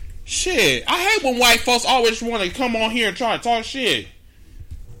 Shit, I hate when white folks always want to come on here and try to talk shit.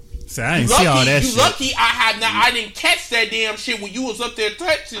 So I didn't see all that shit. You lucky I didn't catch that damn shit when you was up there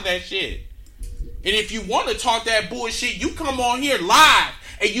touching that shit. And if you want to talk that bullshit, you come on here live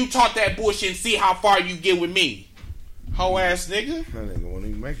and you talk that bullshit and see how far you get with me. Hoe ass nigga. That nigga won't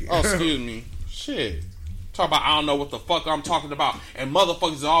even make it. Oh, excuse me. Shit. Talk about I don't know what the fuck I'm talking about. And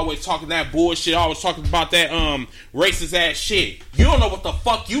motherfuckers are always talking that bullshit, always talking about that racist ass shit. You don't know what the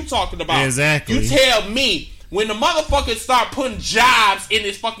fuck you talking about. Exactly. You tell me when the motherfuckers start putting jobs in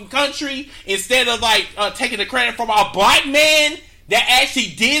this fucking country instead of like taking the credit from a black man that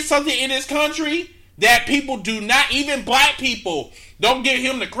actually did something in this country that people do not, even black people don't give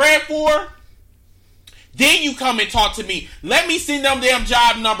him the credit for. Then you come and talk to me. Let me see them damn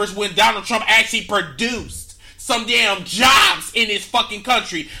job numbers when Donald Trump actually produced some damn jobs in this fucking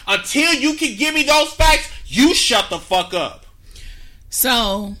country. Until you can give me those facts, you shut the fuck up.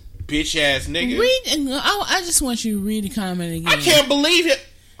 So, bitch ass nigga. I just want you to read the comment again. I can't believe it.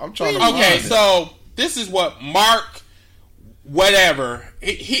 I'm trying to. Okay, so this is what Mark, whatever,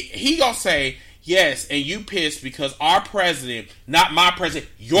 he gonna say. Yes, and you pissed because our president, not my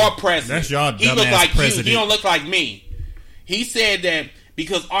president, your president. That's y'all dumbass he look like president. You. He don't look like me. He said that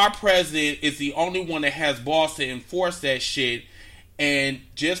because our president is the only one that has balls to enforce that shit. And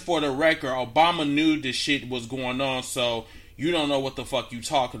just for the record, Obama knew this shit was going on, so you don't know what the fuck you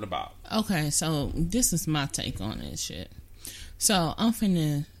talking about. Okay, so this is my take on this shit. So I'm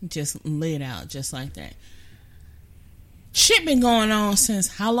finna just lay it out just like that. Shit been going on since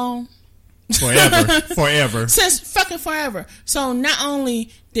how long? Forever. Since fucking forever. So not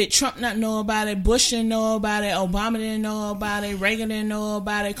only did Trump not know about it, Bush didn't know about it, Obama didn't know about it, Reagan didn't know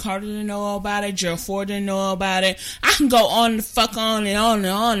about it, Carter didn't know about it, Gerald Ford didn't know about it. I can go on and fuck on and on and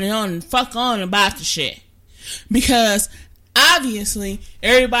on and on and fuck on about the shit. Because obviously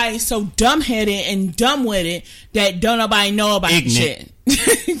everybody's so dumbheaded and dumb-witted that don't nobody know about the shit.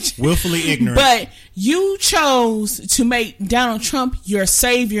 Willfully ignorant. But you chose to make Donald Trump your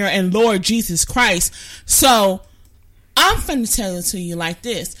savior and Lord Jesus Christ. So I'm finna tell it to you like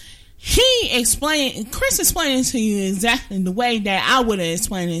this. Chris explained it to you exactly the way that I would have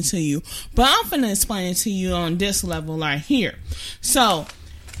explained it to you. But I'm finna explain it to you on this level right here. So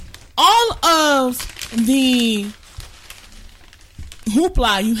all of the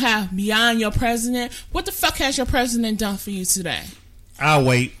hoopla you have beyond your president, what the fuck has your president done for you today? I'll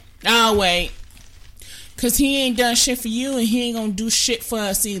wait. Because he ain't done shit for you and he ain't gonna do shit for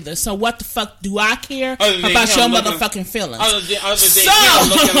us either. So what the fuck do I care about your motherfucking feelings? Other than him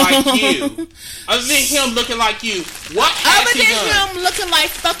looking like you. Other than him looking like you. What has he done? Other than him looking like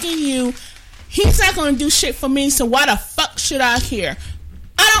fucking you, he's not gonna do shit for me, so why the fuck should I care?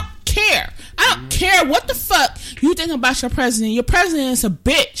 I don't care. I don't care what the fuck you think about your president. Your president is a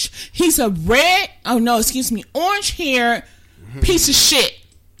bitch. He's a orange haired piece of shit.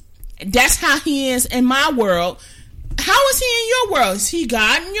 That's how he is in my world. How is he in your world? Is he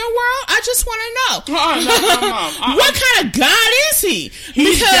God in your world? I just want to know. What kind of God is he?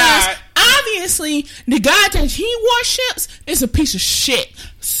 Because obviously the God that he worships is a piece of shit.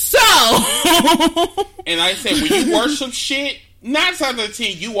 So and like I said, when you worship shit, 9 times out of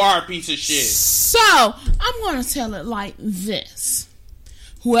 10 you are a piece of shit. So I'm gonna tell it like this.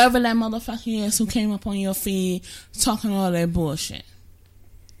 Whoever that motherfucker is who came up on your feed talking all that bullshit,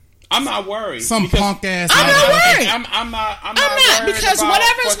 I'm not worried. Some punk ass. I'm not worried. I'm not because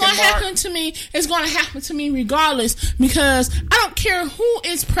whatever is going to happen to me is going to happen to me regardless. Because I don't care who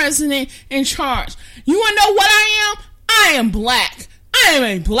is president in charge. You want to know what I am? I am black. I am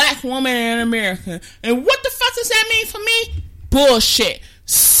a black woman in America. And what the fuck does that mean for me? Bullshit.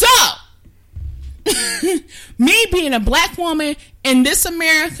 So me being a black woman in this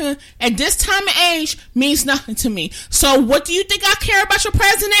America at this time of age means nothing to me. So what do you think I care about your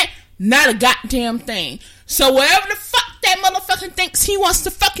president? Not a goddamn thing. So whatever the fuck that motherfucker thinks he wants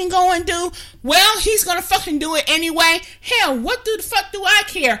to fucking go and do, well, he's gonna fucking do it anyway. Hell, what the fuck do I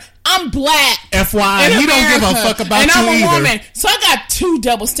care? I'm black. FYI, he don't give a fuck about and you I'm a either. woman. So I got 2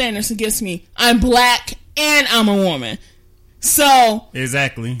 double standards against me. I'm black and I'm a woman. So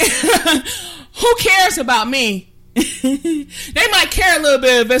exactly. Who cares about me? They might care a little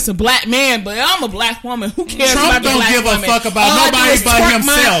bit if it's a black man, but I'm a black woman. Who cares Trump about the black woman? don't give a fuck about nobody but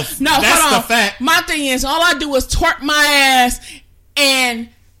himself. That's the fact. My thing is, all I do is twerk my ass and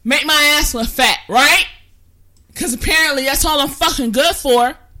make my ass look fat, right? Because apparently that's all I'm fucking good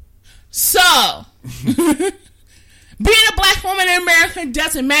for. So, being a black woman in America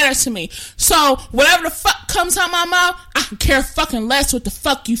doesn't matter to me. So, whatever the fuck comes out my mouth, I can care fucking less what the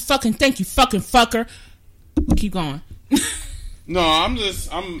fuck you fucking think, you fucking fucker. Keep going. No, I'm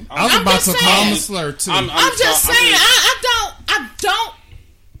about to call him a slur too. I'm just saying. I don't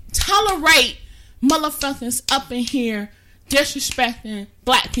tolerate motherfuckers up in here disrespecting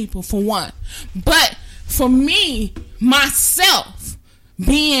black people for one. But for me, myself,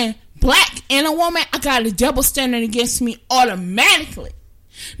 being black and a woman, I got a double standard against me automatically.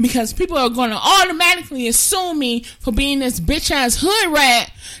 Because people are going to automatically assume me for being this bitch ass hood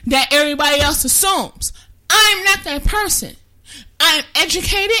rat that everybody else assumes. I'm not that person. I'm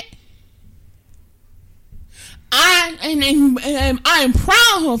educated. I'm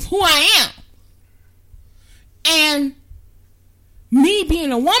proud of who I am. And me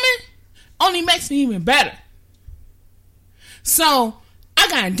being a woman only makes me even better. So I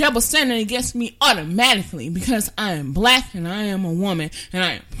got a double standard against me automatically because I am black and I am a woman and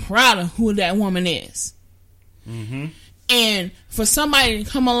I am proud of who that woman is. Mm-hmm. And for somebody to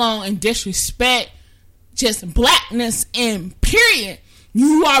come along and disrespect just blackness and period,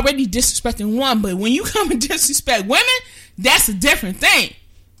 you already disrespecting one, but when you come and disrespect women, that's a different thing.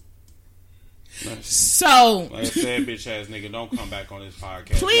 Nice. So, like I said, bitch ass nigga, don't come back on this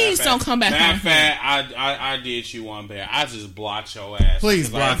podcast. Please don't come back on here. I did you one bad. I just blocked your ass. Please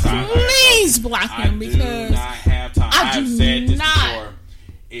block him. Please block him because I do not have time. I've said this not. before.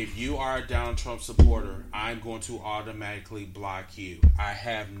 If you are a Donald Trump supporter, I'm going to automatically block you. I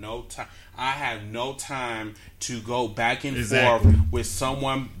have no time. I have no time to go back and forth with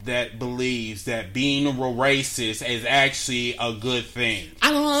someone that believes that being a racist is actually a good thing.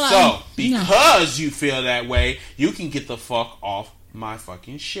 I don't know. So, because you feel that way, you can get the fuck off my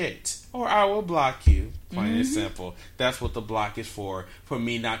fucking shit. Or I will block you. Plain and simple. That's what the block is for. For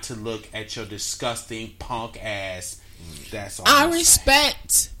me not to look at your disgusting punk ass. That's all. I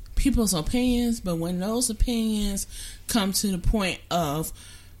respect people's opinions, but when those opinions come to the point of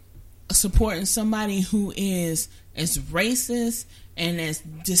supporting somebody who is as racist and as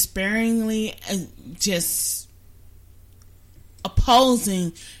despairingly just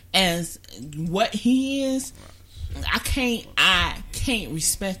opposing as what he is, I can't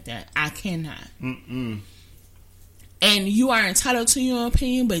respect that. I cannot. And you are entitled to your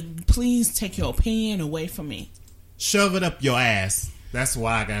opinion, but please take your opinion away from me. Shove it up your ass. That's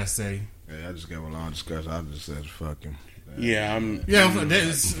what I gotta say. Yeah, I just got a long discussion. I just said fuck him. That's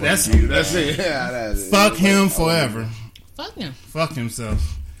it. That's it. Fuck him forever. Fuck him. Fuck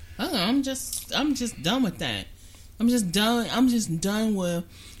himself. I'm just done with that. I'm just done with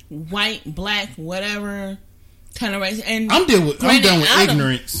white, black, whatever kind of race. And I'm done with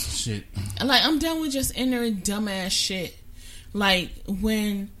ignorance shit. Like, I'm done with just ignorant, dumbass shit. Like,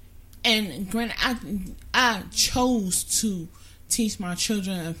 granted, I chose to teach my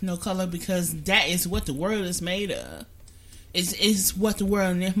children of no color because that is what the world is made of. It's what the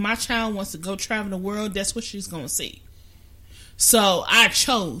world, and if my child wants to go travel the world, that's what she's going to see. So I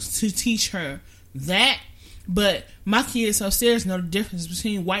chose to teach her that, but my kids upstairs know the difference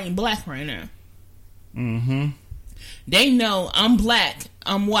between white and black right now. Mm-hmm. They know I'm black,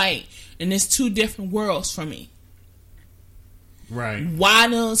 I'm white, and it's 2 different worlds for me. Right. Why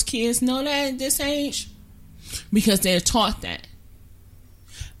those kids know that at this age? Because they're taught that.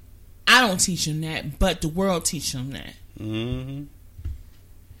 I don't teach them that, but the world teaches them that. Mm-hmm.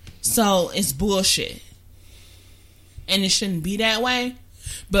 So it's bullshit. And it shouldn't be that way.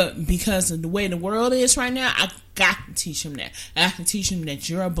 But because of the way the world is right now, I got to teach them that. I have to teach them that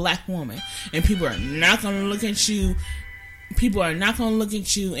you're a black woman. And people are not going to look at you. People are not going to look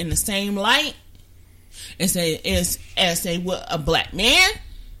at you in the same light as they would a black man,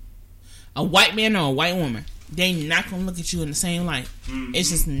 a white man, or a white woman. They not going to look at you in the same light. Mm-hmm. It's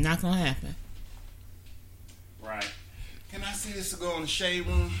just not going to happen. Right. Can I see this to go in the shade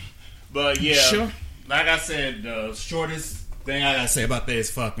room? But yeah, sure. Like I said, the shortest thing I gotta say about that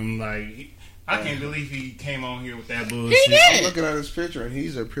is fucking like I can't believe he came on here with that bullshit. I'm looking at his picture and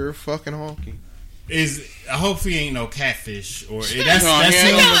he's a pure fucking honky. I hope he ain't no catfish or that's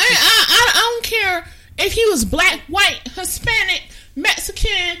I don't care if he was black, white, Hispanic,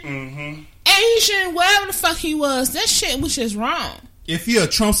 Mexican, Asian, whatever the fuck he was. That shit was just wrong. If you're a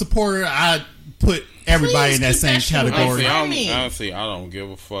Trump supporter, I'd put everybody in that same category. Honestly, I don't give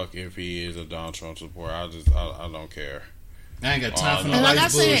a fuck if he is a Donald Trump supporter. I don't care. I ain't got time for no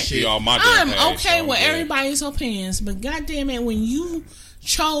like bullshit. I'm okay with everybody's opinions, but goddamn it, when you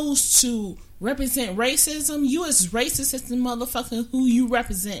chose to represent racism, you is racist as the motherfucker who you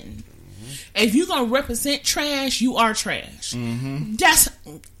representing. If you gonna represent trash, you are trash. That's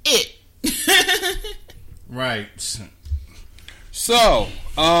it. Right. So,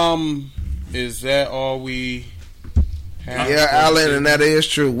 is that all we have? Yeah, Alan, and that is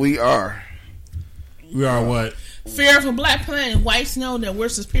true. We are. We are what? Fear of a black planet. Whites know that we're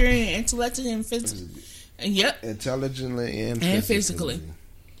superior intellectually and physically. Yep. Intelligently and physically.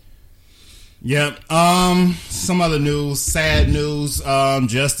 Yep. Some other news, sad news.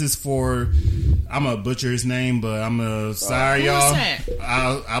 Justice for, I'm gonna butcher his name, but I'm sorry, y'all.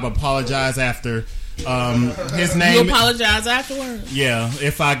 I'll apologize after. His name. You apologize afterwards. Yeah,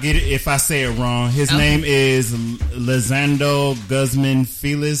 if I say it wrong, his name is Lisandro Guzman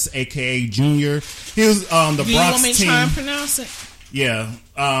Feliz, aka Junior. He was the Bronx team. Do you want me to try and pronounce it? Yeah.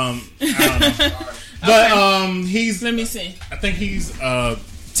 I don't know. But he's. Let me see. I think he's a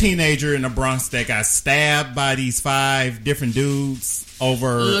teenager in the Bronx that got stabbed by these 5 different dudes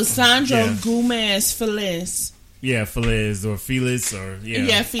over. Lisandro Gomez Feliz. Yeah, Feliz or Felix or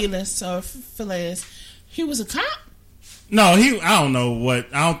yeah, Felix or Feliz. He was a cop. No, I don't know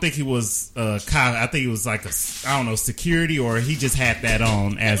what. I don't think he was a cop. I think he was like security, or he just had that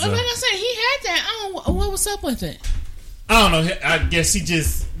on as. Like I said, he had that on. What was up with it? I don't know. I guess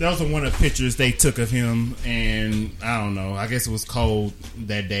those were one of the pictures they took of him, and I don't know. I guess it was cold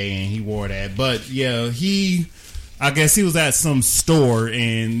that day, and he wore that. But yeah, I guess he was at some store,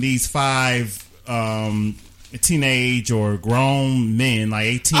 and these 5. Teenage or grown men, like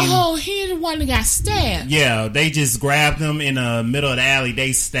 18. Oh, he the one that got stabbed. Yeah, they just grabbed him in the middle of the alley.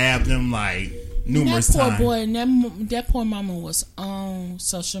 They stabbed him like numerous times. That poor boy, that poor mama was on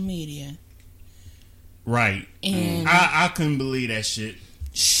social media. Right. And I couldn't believe that shit.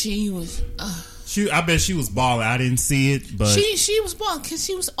 She was. I bet she was balling. I didn't see it, but she was balling because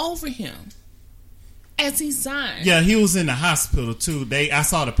she was over him as he signed. Yeah, he was in the hospital too. I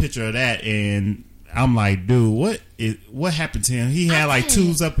saw the picture of that and. I'm like, dude, what happened to him? He had like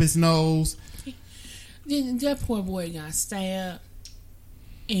tubes up his nose. That poor boy got stabbed,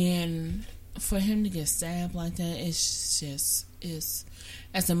 and for him to get stabbed like that, it's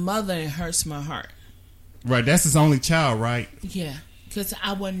as a mother, it hurts my heart. Right, that's his only child, right? Yeah, because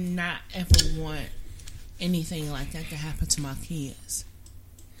I would not ever want anything like that to happen to my kids.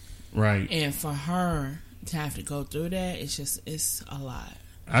 Right, and for her to have to go through that, it's a lot.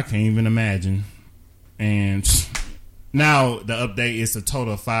 I can't even imagine. And now the update is a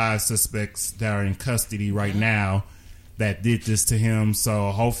total of 5 suspects that are in custody right now that did this to him.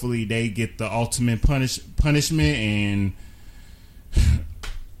 So hopefully they get the ultimate punishment and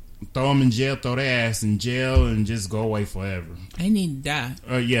throw them in jail, throw their ass in jail, and just go away forever. They need to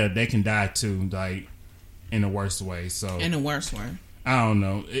die. Yeah, they can die too, like in the worst way. So in the worst way. I don't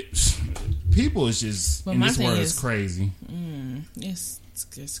know. People is just in this world is crazy. It's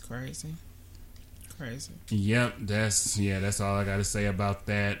just crazy. Crazy. Yep, that's all I got to say about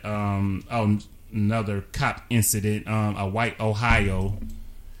that. Another cop incident. A white Ohio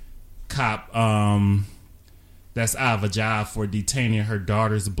cop that's out of a job for detaining her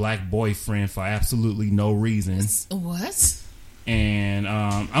daughter's black boyfriend for absolutely no reason. What? And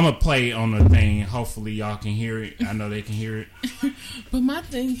I'm gonna play on the thing. Hopefully y'all can hear it. I know they can hear it. But my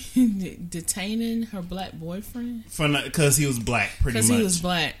thing, detaining her black boyfriend because he was black, pretty much. Because he was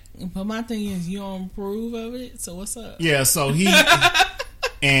black. But my thing is, you don't approve of it. So what's up? Yeah. So he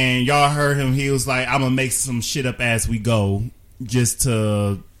and y'all heard him. He was like, "I'm gonna make some shit up as we go, just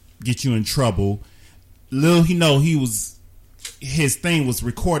to get you in trouble." Little he know his thing was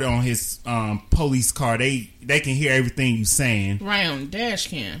recorded on his police car. They can hear everything you saying. Right on dash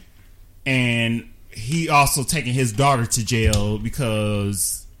cam. And he also taking his daughter to jail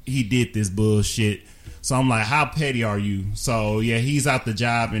because he did this bullshit. So I'm like, how petty are you? So yeah, he's out the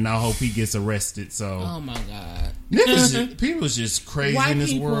job, and I hope he gets arrested. So oh my god, people's just crazy in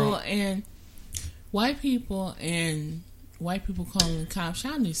this world. White people calling the cops.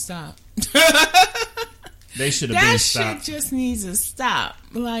 Y'all need to stop. They should have been stopped. That shit just needs to stop.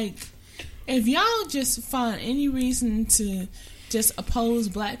 Like, if y'all just find any reason to just oppose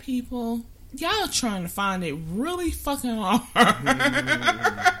black people, y'all trying to find it really fucking hard.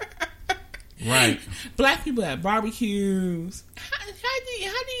 Right. Black people at barbecues. How do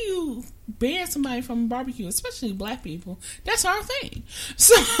you ban somebody from a barbecue, especially black people? That's our thing.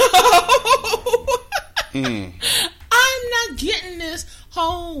 So I'm not getting this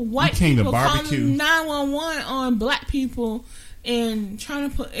whole white people calling 911 on black people and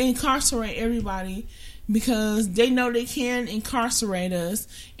trying to incarcerate everybody because they know they can incarcerate us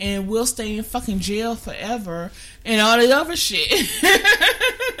and we'll stay in fucking jail forever and all the other shit.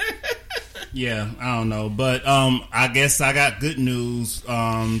 Yeah, I don't know, but I guess I got good news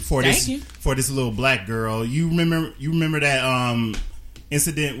for this little black girl. You remember that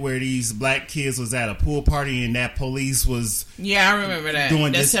incident where these black kids was at a pool party and that police was I remember that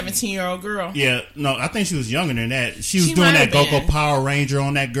doing that 17-year-old girl. Yeah, no, I think she was younger than that. She was doing that Go-Go Power Ranger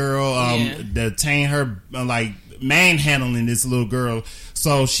on that girl, detain her, like manhandling this little girl.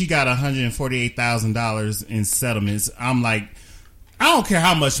 So she got $148,000 in settlements. I'm like, I don't care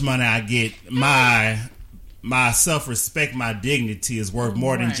how much money I get, my self-respect, my dignity is worth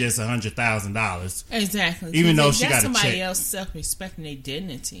more than just $100,000. Exactly. Even though she got somebody else self-respect and their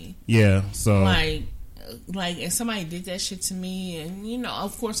dignity. Yeah. So like if somebody did that shit to me, and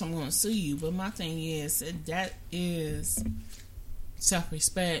of course I'm going to sue you. But my thing is that is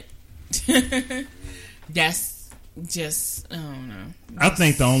self-respect. That's just, I don't know. I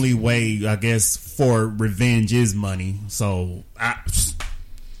think the only way, I guess, for revenge is money. So I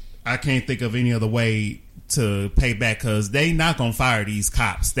can't think of any other way to pay back because they not gonna fire these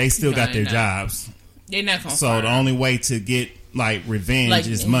cops. They still got their jobs. They're not gonna. So the only way to get like revenge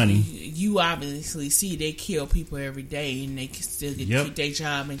is money. You obviously see they kill people every day, and they can still keep their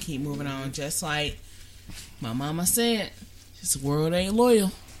job and keep moving on. Just like my mama said, this world ain't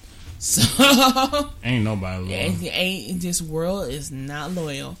loyal. So ain't nobody loyal. This world is not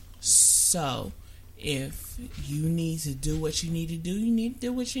loyal. So if you need to do what you need to do, you need to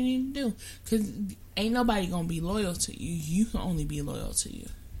do what you need to do. Because ain't nobody gonna be loyal to you. You can only be loyal to you.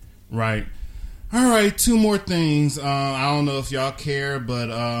 Right. All right. 2 more things. I don't know if y'all care, but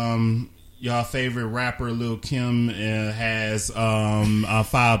y'all favorite rapper Lil Kim has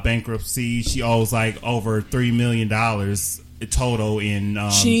filed bankruptcy. She owes like over $3 million total in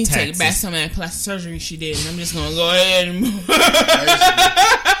she needs to take back some of that plastic surgery she did, and I'm just gonna go ahead and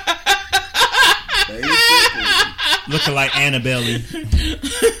looking like Annabelle.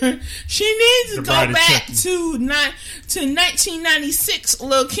 She needs to go back to 1996,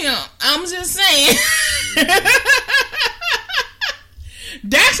 Lil Kim. I'm just saying.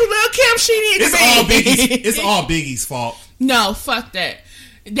 That's what Lil Kim she needs to be. It's all Biggie's fault. No, fuck that.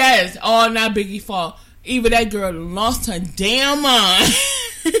 That is all not Biggie's fault. Even that girl lost her damn mind.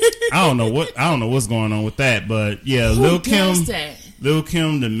 I don't know what's going on with that, but yeah, Lil Kim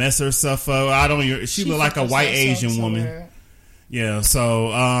to mess herself up. She look like a white Asian woman. Yeah, so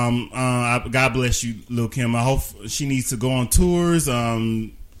God bless you, Lil Kim. I hope she needs to go on tours.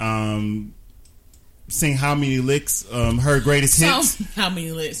 Sing How Many Licks, her greatest hits. How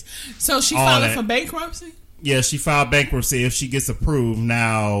many licks? So she filed for bankruptcy? Yeah, she filed bankruptcy if she gets approved.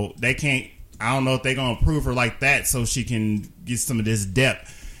 Now they can't. I don't know if they're gonna approve her like that so she can get some of this debt.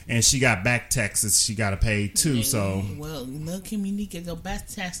 And she got back taxes she got to pay too. So Lil Kim, you need to go back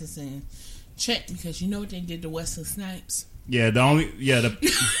taxes and check because you know what they did to Wesley Snipes. Yeah, the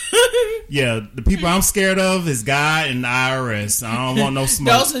people I'm scared of is God and the IRS. I don't want no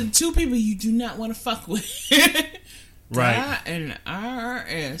smoke. Those are the 2 people you do not want to fuck with. Right. God and the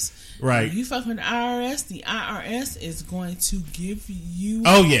IRS. Right. If you fuck with the IRS is going to give you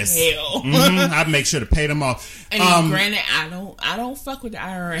hell. Mm-hmm. I make sure to pay them off. And granted, I don't fuck with the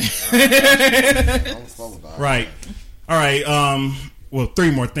IRS. Don't fuck with the IRS. Right. All right. Well,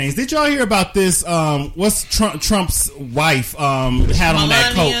 3 more things. Did y'all hear about this? What's Trump's wife had on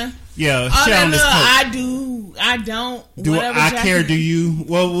that coat? Yeah, she had on this coat. I don't. Do I care? Do you?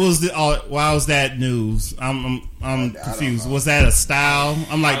 What was the? Why was that news? I'm confused. Was that a style?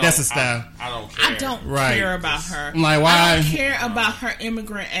 I'm like, that's a style. I don't care. I don't care about her. I'm like, why? I don't care about her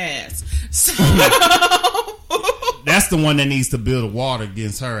immigrant ass. So that's the one that needs to build a wall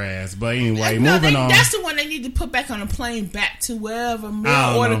against her ass. But anyway, moving on. That's the one they need to put back on a plane back to wherever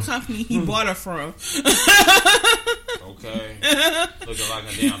order company he bought her from. Okay, looking like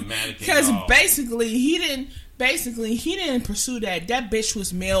a damn mannequin. Because basically he didn't pursue that. That bitch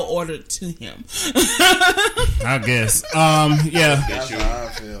was mail ordered to him. I guess. Yeah. That's how I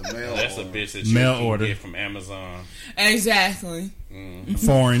feel. That's a bitch that you can get from Amazon. Exactly.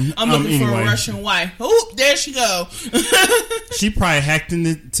 Foreign. I'm looking for a Russian wife. Oop, there she go. She probably hacked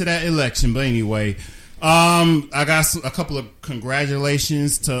into that election, but anyway. I got a couple of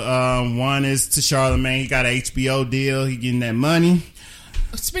congratulations to one is to Charlamagne. He got an HBO deal. He getting that money.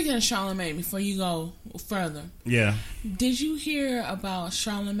 Speaking of Charlamagne, before you go further, Yeah. did you hear about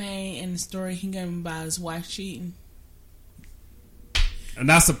Charlamagne and the story he gave about his wife cheating? I'm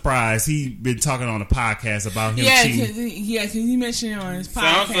not surprised. He been talking on a podcast about him cheating. Because he mentioned it on his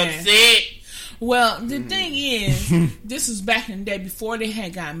podcast. Sounds upset. Well, the thing is, this was back in the day before they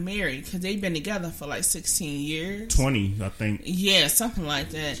had got married, because they've been together for like 16 years. 20, I think. Yeah, something like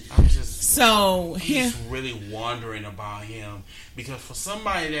that. I'm just really wondering about him, because for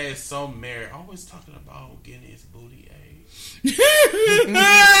somebody that is so married, always talking about getting his booty age.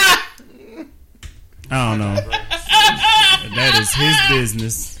 I don't know. That is his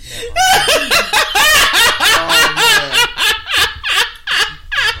business.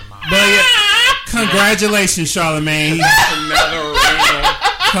 But yeah, congratulations, Charlamagne.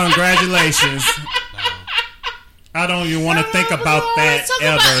 Congratulations. I don't even want to think about that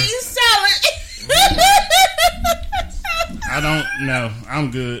ever. I don't know.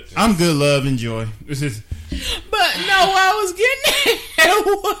 I'm good. I'm good. Love and joy. This is. But no, I was getting at.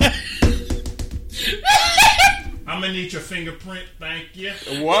 I'm gonna need your fingerprint. Thank you.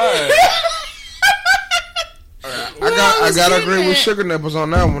 What? I gotta agree with Sugar Nipples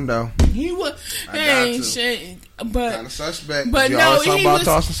on that one though. He was, shit, but kind of suspect. But you no, always talking about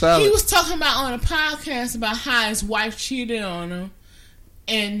tossing salad. He was talking about on a podcast about how his wife cheated on him,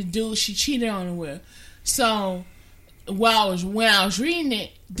 and the dude she cheated on him with. So when I was reading it,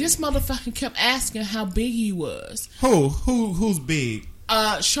 this motherfucker kept asking how big he was. Who's big?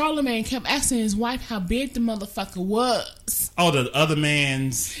 Charlamagne kept asking his wife how big the motherfucker was. Oh, the other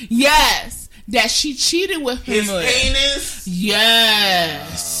man's. Yes, that she cheated with him. His penis?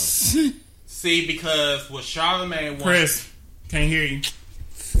 Yes. Wow. See, because what Charlamagne wanted... Chris, can't hear you.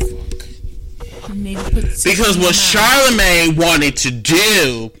 Because what Charlamagne wanted to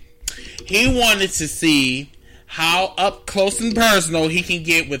do, he wanted to see how up close and personal he can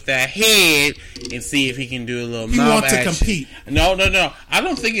get with that head and see if he can do a little He mouth wanted to action. compete. No. I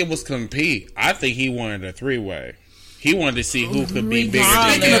don't think it was compete. I think he wanted a three-way. He wanted to see who could be bigger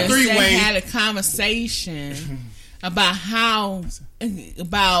than Speaking of him. three-way- They had a conversation about how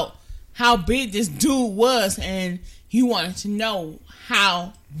big this dude was, and he wanted to know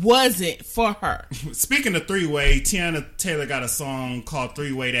how was it for her. Speaking of three-way, Tiana Taylor got a song called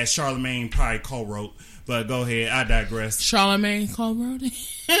Three-Way that Charlamagne probably co-wrote. But go ahead, I digress. Charlamagne co-wrote it.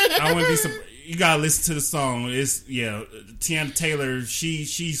 I wouldn't be surprised. You gotta listen to the song. It's Tiana Taylor.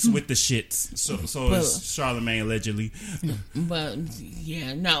 She's with the shits. So it's Charlamagne allegedly. But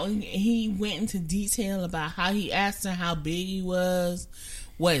yeah, no, he went into detail about how he asked her how big he was,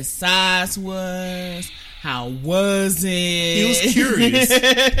 what his size was, how was it. He was curious.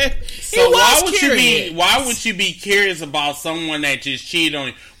 So why would you be curious about someone that just cheated on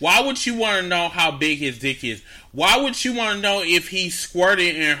you? Why would you want to know how big his dick is? Why would you want to know if he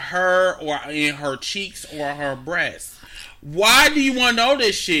squirted in her or in her cheeks or her breasts? Why do you want to know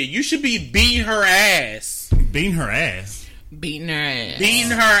this shit? You should be beating her ass. Beating her ass. Beating her ass.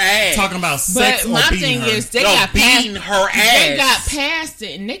 Beating her ass. Talking about sex but or my beating thing her? is, they got beating her ass. They got past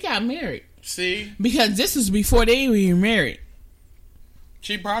it and they got married. See? Because this was before they were even married.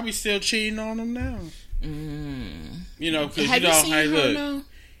 She probably still cheating on him now. You know, because Have you seen her now?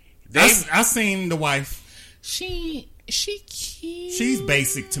 I seen the wife. She cute. She's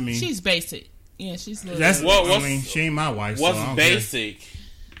basic to me. She's basic. Yeah, she's little. She ain't my wife. What's so I don't basic? Care.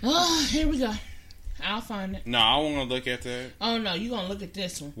 Oh, here we go. I'll find it. No, I want to look at that. Oh no, you gonna look at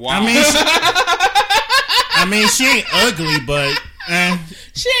this one? Why? I mean, she ain't ugly, but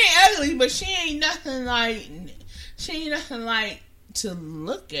she ain't ugly, but she ain't nothing like to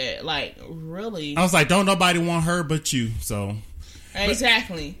look at. Like really, I was like, don't nobody want her but you. So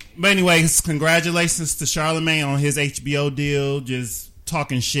exactly. But anyways, congratulations to Charlamagne on his HBO deal. Just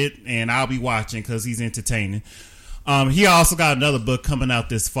talking shit, and I'll be watching because he's entertaining. He also got another book coming out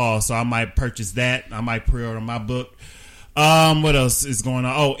this fall, so I might purchase that. I might pre-order my book. What else is going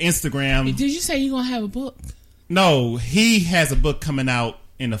on? Oh, Instagram. Did you say you're gonna have a book? No, he has a book coming out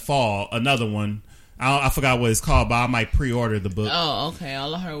in the fall. Another one. I forgot what it's called, but I might pre-order the book. Oh, okay.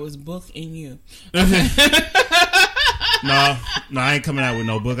 All I heard was book and you. No, I ain't coming out with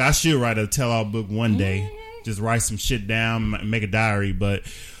no book. I should write a tell-all book one day. Just write some shit down, make a diary. But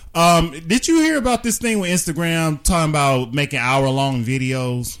did you hear about this thing with Instagram talking about making hour-long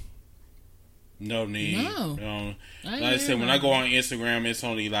videos? No need. No. Like I said, when I go on Instagram, it's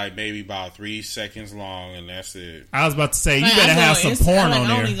only like maybe about 3 seconds long, and that's it. I was about to say, you better have some porn on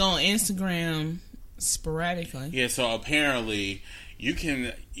there. I only go on Instagram sporadically. Yeah, so apparently You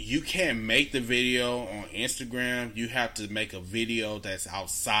can't make the video on Instagram. You have to make a video that's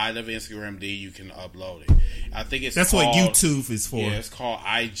outside of Instagram. Then you can upload it. I think that's what YouTube is for. Yeah, it's called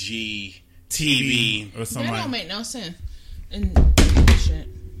IGTV or something. That don't make no sense. And shit.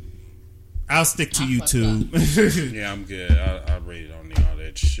 I'll stick to YouTube. Yeah, I'm good. I really don't need all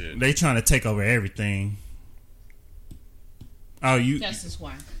that shit. They trying to take over everything. Oh, That's his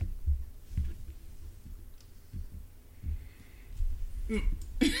wife.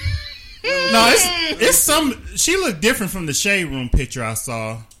 No, it's some. She looked different from the Shade Room picture I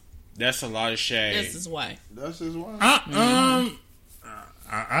saw. That's a lot of shade. That's his wife. That's his wife.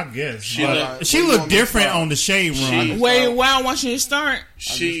 I guess she looked different on the Shade Room. Wait, why I want you to start? I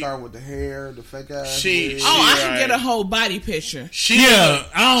just start with the hair, the fake ass. I can get a whole body picture. I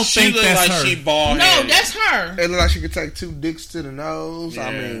don't think that's like her. She bald. No, that's her. It looked like she could take 2 dicks to the nose. Yeah.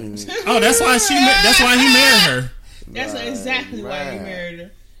 I mean, that's why that's why he married her. That's exactly why he married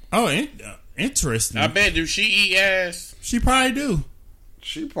her. Oh, interesting. I bet. Do she eat ass? She probably do.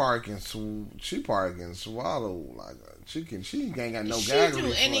 She probably can swallow like she ain't got no She gag do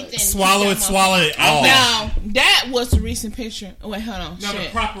reflex. anything. Swallow it all. Now that was the recent picture. Oh, wait, hold on. No, the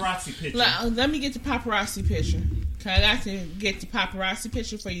paparazzi picture. Let me get the paparazzi picture. Cause I got to get the paparazzi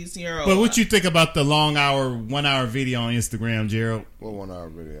picture for you, Zero. But what you think about the long 1 hour video on Instagram, Gerald? What 1 hour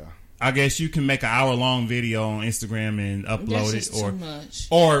video? I guess you can make an hour-long video on Instagram and upload That's it, too much.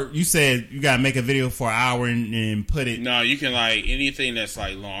 or you said you gotta make a video for an hour and put it. No, you can like anything that's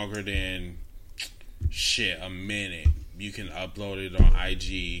like longer than a minute. You can upload it on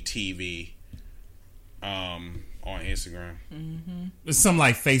IGTV, on Instagram. It's something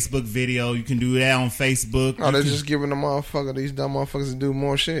like Facebook video. You can do that on Facebook. Oh, they're just giving these dumb motherfuckers to do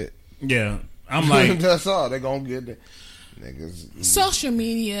more shit. Yeah, I'm like that's all they're gonna get. Niggas. Social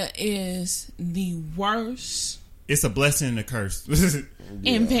media is the worst. It's a blessing and a curse.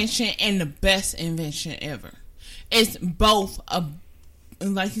 Invention and the best invention ever. It's both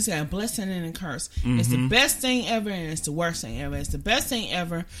like you said, a blessing and a curse. Mm-hmm. It's the best thing ever and it's the worst thing ever. It's the best thing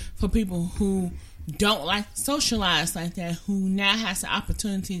ever for people who don't like to socialize like that, who now has the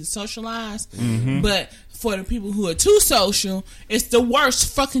opportunity to socialize. Mm-hmm. But for the people who are too social, it's the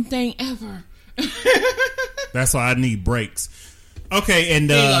worst fucking thing ever. That's why I need breaks. Okay, and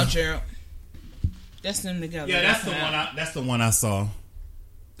there you go, Gerald. That's them together. Yeah, that's the one. That's the one I saw.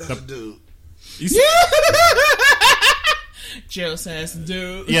 That's the dude. You see? Gerald says,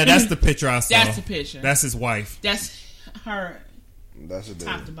 "Dude." Yeah, that's the picture I saw. That's the picture. That's his wife. That's her. That's a dude.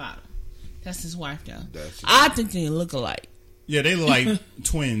 Top to bottom. That's his wife, though. I think they look alike. Yeah, they look like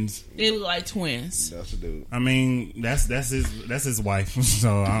twins. They look like twins. That's a dude. I mean, that's his wife.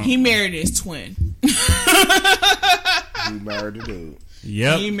 So he married his twin. He married a dude.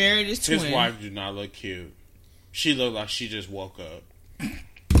 Yep. He married his twin. His wife did not look cute. She looked like she just woke up.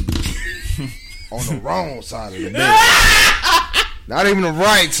 On the wrong side of the bed. Not even the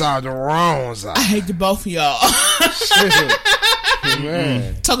right side, the wrong side. I hate the both of y'all.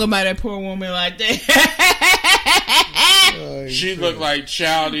 Man. Talking about that poor woman like that. She looked like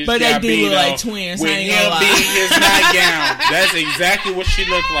childish, but they do look like twins. With him being his nightgown. That's exactly what she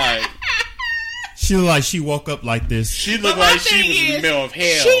looked like. She looked like she woke up like this. She looked like she was in the middle of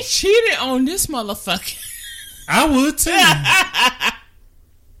hell. She cheated on this motherfucker. I would too.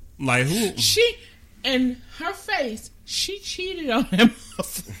 Like who? She, in her face, she cheated on him.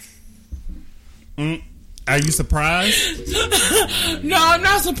 Are you surprised? No, I'm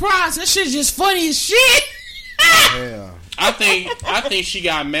not surprised. That shit's just funny as shit. Yeah. I think she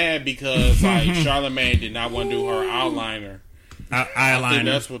got mad because like Charlamagne did not want to do her eyeliner. Eyeliner. I think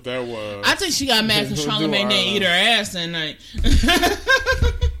that's what that was. I think she got mad because Charlamagne didn't eat her ass that night.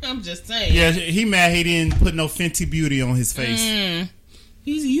 I'm just saying. Yeah, he mad he didn't put no Fenty Beauty on his face.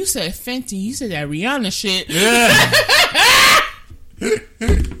 You said Fenty. You said that Rihanna shit. Yeah. You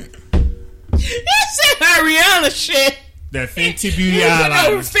said that Rihanna shit. That Fenty Beauty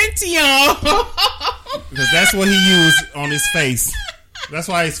eyeliner. Fenty on. Because that's what he used on his face. That's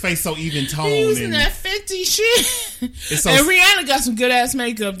why his face so even toned. He using that Fenty shit. And Rihanna got some good ass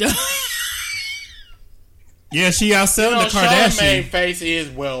makeup though. Yeah, she outselling the Kardashian. Charlamagne's face is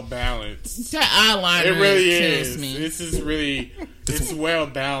well balanced. That eyeliner, it really kills is. Me. This is really, it's well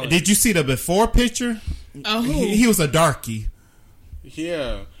balanced. Did you see the before picture? Oh, who? He was a darkie.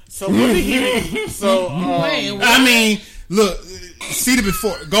 Yeah. So what did he? So I mean, look, see the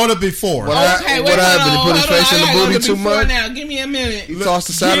before. Go to before. What happened? He put his face in the booty too much. Now, give me a minute. He tossed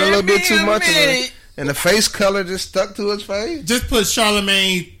the side a little bit too much, and the face color just stuck to his face. Just put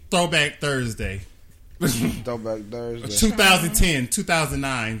Charlamagne Throwback Thursday. Throwback Thursday. 2010,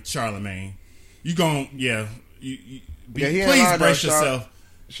 2009, Charlamagne. You gon' Please brace yourself.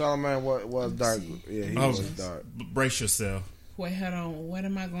 Charlamagne was dark. Yeah, he was dark. Brace yourself. Wait, hold on. What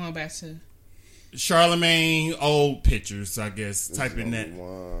am I going back to? Charlamagne old pictures, I guess. Type in that.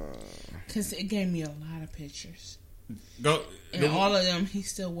 Because it gave me a lot of pictures. Go. And all of them,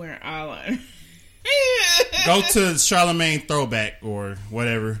 he's still wearing eyeliner. Go to Charlamagne throwback or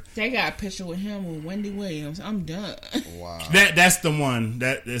whatever. They got a picture with him with Wendy Williams. I'm done. Wow. That's the one.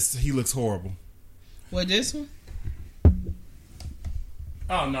 He looks horrible. What, this one?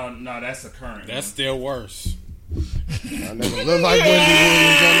 Oh no, that's a current. That's still worse. That nigga look like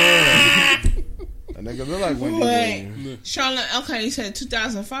Wendy Williams. That nigga look like Wendy Williams. Charlotte, okay, you said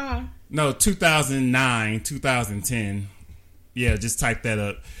 2005? No, 2009, 2010. Yeah, just type that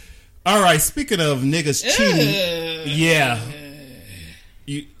up. All right, speaking of niggas cheating. Yeah.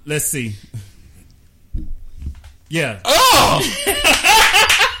 Let's see. Yeah. Oh!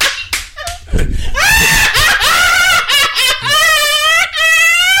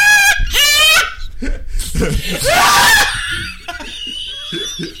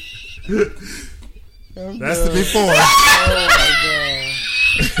 That's the before. Oh my god.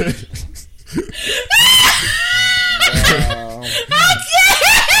 I'm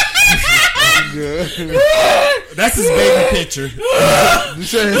good. That's his baby picture. You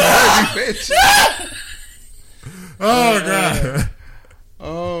said his baby picture. Oh god.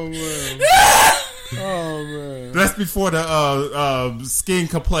 Oh man. Oh man. That's before the skin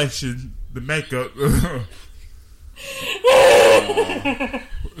complexion, the makeup.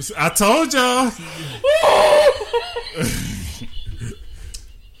 I told y'all.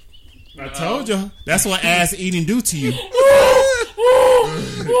 I told y'all. That's what ass eating do to you.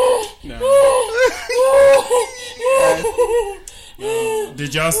 No.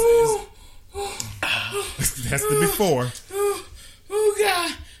 Did y'all see? That's the before. Oh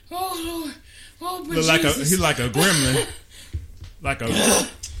God! Oh Lord! Oh, but Look like he like a gremlin.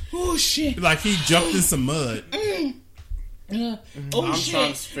 Oh shit! Like he jumped in some mud. Oh I'm trying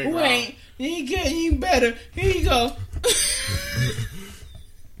shit! to figure Wait, it ain't getting any better. Here you go.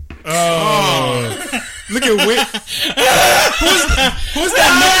 Oh, look at Wick. Who's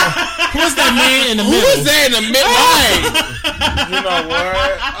that man? Who's that man in the middle? Who's that in the middle? You know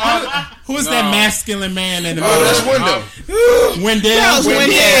what? Who's that masculine man in the middle? Oh, that's Wendell. Wendell. That was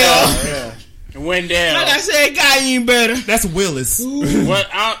Wendell. Yeah. Wendell. Like I said, it got any better. That's Willis. What?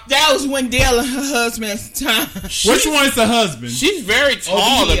 That was Wendell and her husband at the time. Which one is the husband? She's very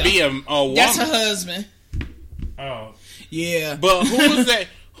tall Over to be a woman. That's her husband. Oh, Yeah. But who is that?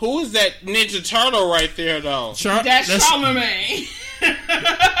 Who is that Ninja Turtle right there, though? That's Charlamagne.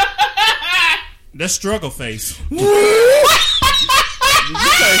 That's Struggle Face. Did you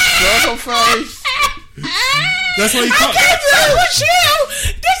say struggle face? That's what he called.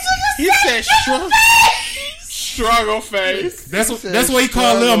 He said struggle face. That's what he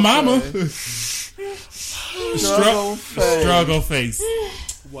called little mama. Struggle face. Struggle Face.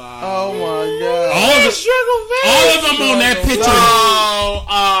 Wow. Oh my god. All of them on that picture.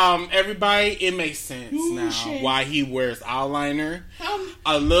 So, everybody, it makes sense now shit. why he wears eyeliner.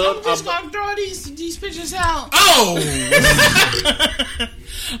 I'm just gonna throw these pictures out. Oh.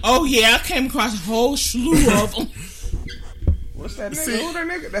 Oh yeah, I came across a whole slew of them. What's that nigga? Who that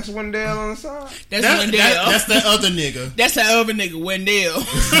nigga? That's Wendell on the side. That's Wendell. That's the other nigga. That's the other nigga, Wendell.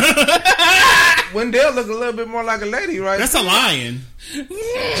 Wendell look a little bit more like a lady, right? That's a lion.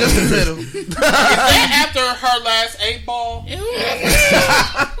 Just a little. Is that after her last 8 ball?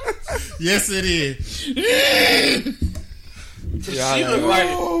 Yes, it is. She looked like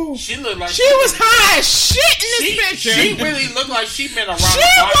she was high as shit in this picture. She really looked like she been around. She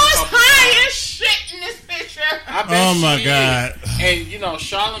was high as shit in this picture. I bet Oh my god. And you know,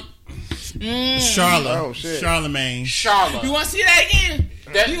 Charlotte. Oh, shit. Charlamagne. Charlotte. You want to see that again?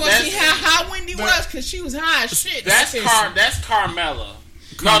 You want to see how high Wendy was? Because she was high as shit. That's Carmella.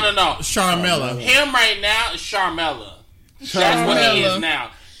 No. Charmella. Him right now is Charmella. That's what he is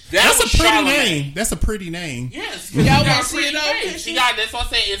now. That's a pretty Charlamagne. name. That's a pretty name. Yes. Y'all got want a to see pretty it up face. picture? She got, that's what I'm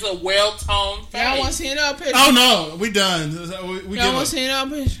saying. It's a well-toned face. Y'all want to see it up picture? Oh no, we done. We Y'all want to see it up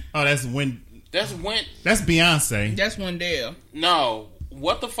picture? Oh, that's Beyonce. That's Wendell. No.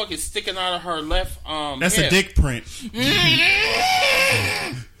 What the fuck is sticking out of her left That's hip? a dick print.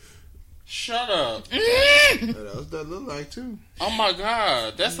 Shut up. That's that look like too. Oh my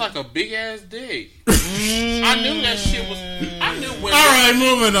god. That's like a big ass dick. I knew that shit was. I knew Wendell. Alright,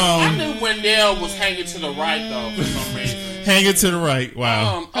 moving on. I knew Wendell was hanging to the right though for some reason. Hanging to the right.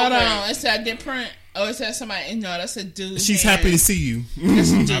 Wow. Hold on. It's that dick print. Oh, it's that somebody. No, that's a dude. She's hand. happy to see you.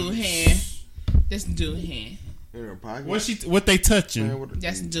 That's a dude hand. That's a dude hand. In her pocket. What they touching?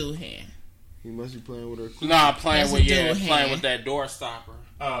 That's a dude hand. He must be playing with her. Nah, playing with that door stopper.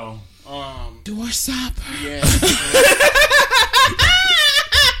 Oh. Door stopper. Yeah.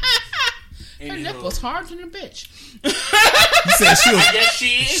 Her nipple's hard than a bitch. You said she was. I guess she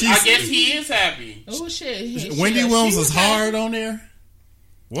is. I guess he is happy. Oh shit! Wendy Williams was hard on there.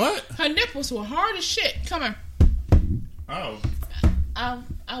 What? Her nipples were hard as shit. Come here. Oh.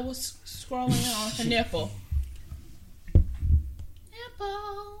 I was scrolling on her nipple.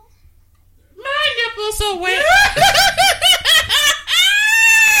 Nipple. My nipples are wet.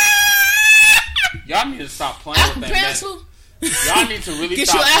 Y'all need to stop playing with that pencil. Y'all need to really Get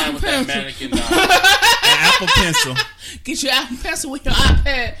stop your playing with Apple that mannequin dog. An Apple Pencil. Get your Apple Pencil with your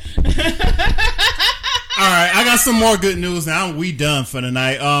iPad. All right, I got some more good news now. We done for the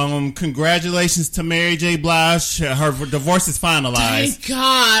night. Congratulations to Mary J. Blige. Her divorce is finalized. Thank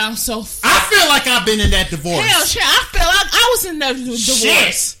God, I'm so. I feel like I've been in that divorce. Hell, shit, I feel like I was in that divorce.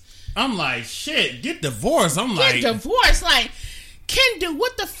 Shit. I'm like, shit, get divorced. I'm like, Get divorced, like. Kendall,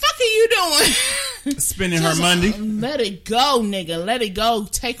 what the fuck are you doing? Spending her money. Let it go, nigga. Let it go.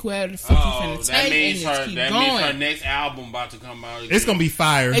 Take whatever the fuck you finna take means and keep going. means her next album about to come out again. It's gonna be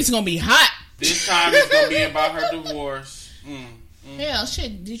fire. It's gonna be hot. This time it's gonna be about her divorce. Hell,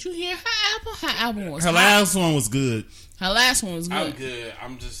 shit. Did you hear her album? Her album was her hot. last one was good. Her last one was good. I'm good.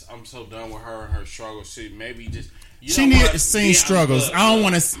 I'm so done with her and her struggles. Shit, maybe just. She needs to sing struggles. I don't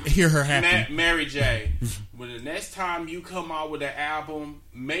want to hear her happy. Mary J, when the next time you come out with an album,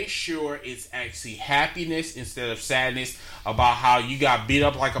 make sure it's actually happiness instead of sadness about how you got beat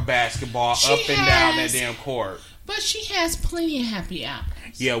up like a basketball up and down that damn court. But she has plenty of happy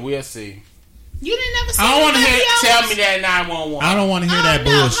albums. Yeah, we'll see. You didn't ever say I don't want to hear. Tell me that 911. I don't want to hear that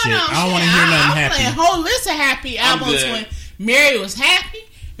bullshit. I don't want to hear nothing happy. I played a whole list of happy albums when Mary was happy.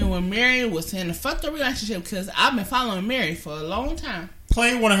 And when Mary was in a fucked up relationship, because I've been following Mary for a long time.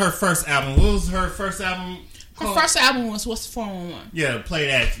 Play one of her first albums. What was her first album called? Her first album was What's the 411? Yeah, play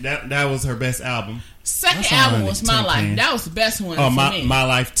that. That was her best album. Second album was My Life. That was the best one for me. My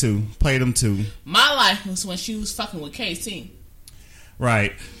Life too. Play them too. My Life was when she was fucking with KT.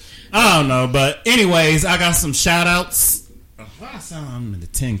 Right. I don't know, but anyways, I got some shout outs. Why I sound like I'm in the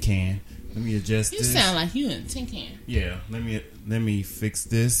tin can? Let me adjust this. You sound like you in a tin can. Yeah, let me fix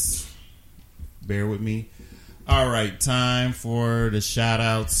this. Bear with me. All right, time for the shout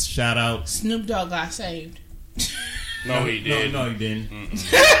outs. Shout out. Snoop Dogg got saved. No, he didn't. No, he didn't.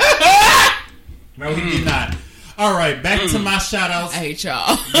 No, he did not. All right, back to my shout outs. I hate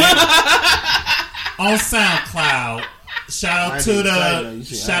y'all. On SoundCloud. Shout out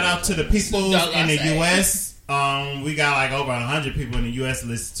to the people in the US. We got like over 100 people in the US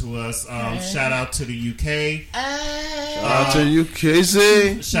listen to us. Shout out to the UK. Shout out to you,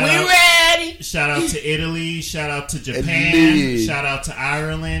 Casey. Ready. Shout out to Italy. Shout out to Japan. Shout out to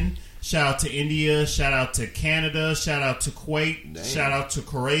Ireland. Shout out to India. Shout out to Canada. Shout out to Kuwait. Damn. Shout out to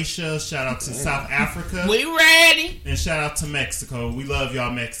Croatia. Shout out to South Africa. We ready. And shout out to Mexico. We love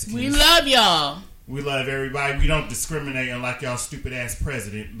y'all Mexicans. We love y'all. We love everybody. We don't discriminate unlike y'all stupid ass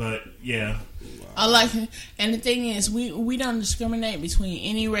president, but yeah. I like it. And the thing is, we don't discriminate between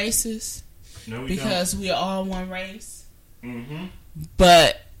any races. No, we because don't. we are all one race. Mm-hmm.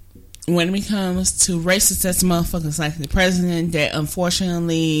 But when it comes to racist ass motherfuckers like the president that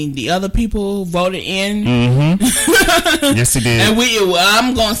unfortunately the other people voted in. Mm-hmm. Yes, he did. And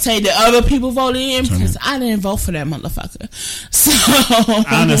I'm going to say the other people voted in because I didn't vote for that motherfucker. So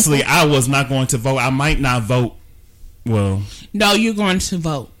honestly, I was not going to vote. I might not vote. Well, no, you're going to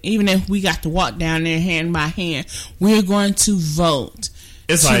vote. Even if we got to walk down there hand by hand, we're going to vote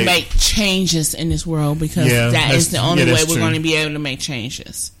to make changes in this world because that is the only way we're going to be able to make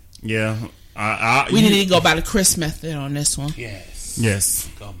changes. Yeah. We need to go by the Chris method on this one. Yes.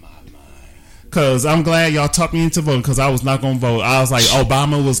 Go my mind. Because I'm glad y'all talked me into voting because I was not going to vote. I was like,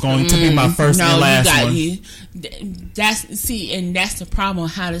 Obama was going to be my first and last one. That's the problem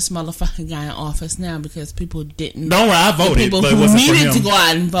how this motherfucker got in office now because people didn't. Don't worry, I voted. People but it who wasn't for needed him. to go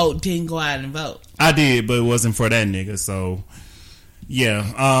out and vote didn't go out and vote. I did, but it wasn't for that nigga. So, yeah.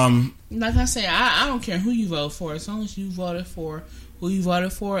 Like I said, I don't care who you vote for as long as you voted for who you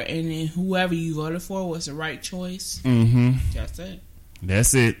voted for, and then whoever you voted for was the right choice. Mm-hmm.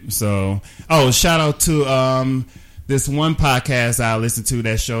 That's it. So, shout out to this one podcast I listen to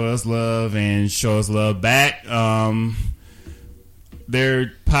that show us love and show us love back.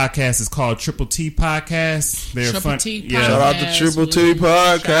 Their podcast is called Triple T Podcast. They're Triple T Podcast. Yeah. Shout out to Triple T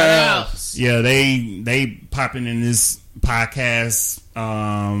Podcast. Yeah, they popping in this podcast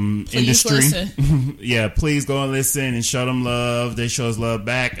industry. Yeah, please go and listen and show them love. They show us love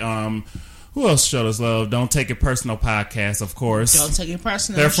back. Who else showed us love? Don't Take It Personal podcast, of course. Don't Take It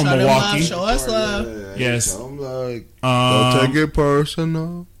Personal. They're from Milwaukee. Show us love. Yes. I'm like, don't take it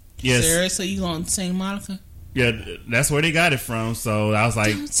personal. Yes. Seriously, you gonna sing Monica? Yeah, that's where they got it from. So I was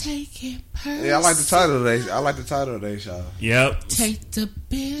like, don't take it personal. Yeah, I like the title of their show. Yep. Take the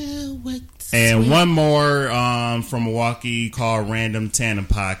bill with the And sweet. one more from Milwaukee called Random Tandem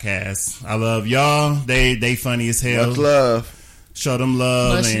Podcast. I love y'all. They funny as hell. Much love. Show them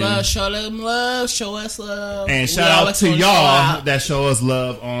love. Much and, love. Show them love. Show us love. And We shout out always to gonna y'all show out that show us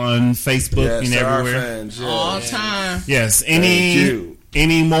love on Facebook and to our everywhere. fans, yeah. all time. Yes. Thank you.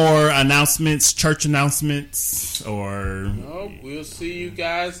 Any more announcements, church announcements, or Oh, we'll see you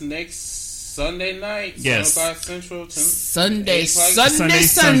guys next Sunday night. Yes. By Central. Sunday.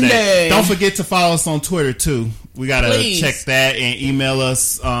 Sunday. Don't forget to follow us on Twitter too. We gotta Please. check that and email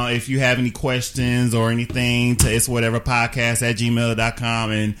us if you have any questions or anything to it's whatever podcast at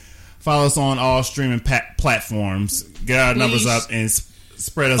gmail.com and follow us on all streaming platforms. Get our numbers up and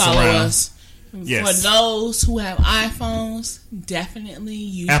spread us Follow around. us. Yes. For those who have iPhones, definitely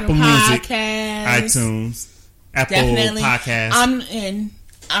use Apple your Music, podcast. iTunes, Apple Definitely. Podcasts.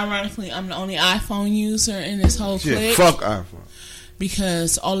 Ironically, I'm the only iPhone user in this whole clique. Fuck iPhone.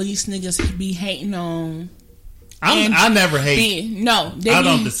 Because all of these niggas be hating on. I never hate. I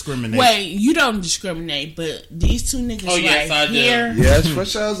don't discriminate. Wait, you don't discriminate, but these two niggas yes, I do. here Yes, for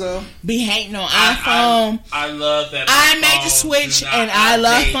sure, though. be hating on iPhone. I love that. I made the switch and I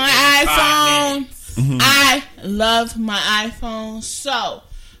love my iPhone. I love my iPhone. So,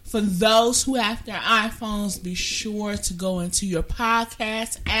 for those who have their iPhones, be sure to go into your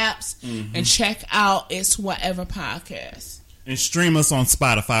podcast apps and check out It's Whatever Podcast. And stream us on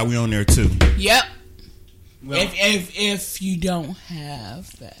Spotify. We on there too. Yep. Well, If you don't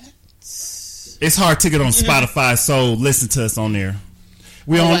have that, it's hard to get on Spotify, so listen to us on there.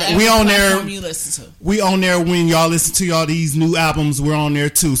 We on platform there. you listen to. We on there when y'all listen to y'all these new albums. We're on there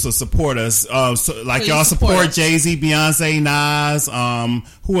too, so support us. So like Please y'all support us. Jay-Z, Beyonce, Nas.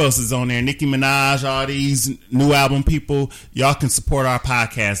 Who else is on there? Nicki Minaj. All these new album people. Y'all can support our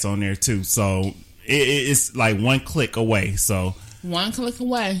podcast on there too. So it's like one click away. So One click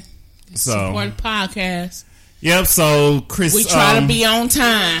away. So Support the podcast. Yep. So Chris, We try to be on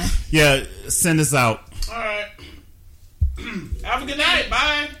time. Yeah, send us out. All right. Have a good night.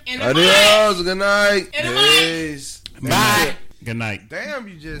 Bye. Adios. Good night. In the mic. Peace. Bye. Good night. Damn,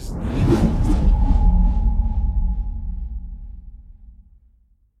 you just.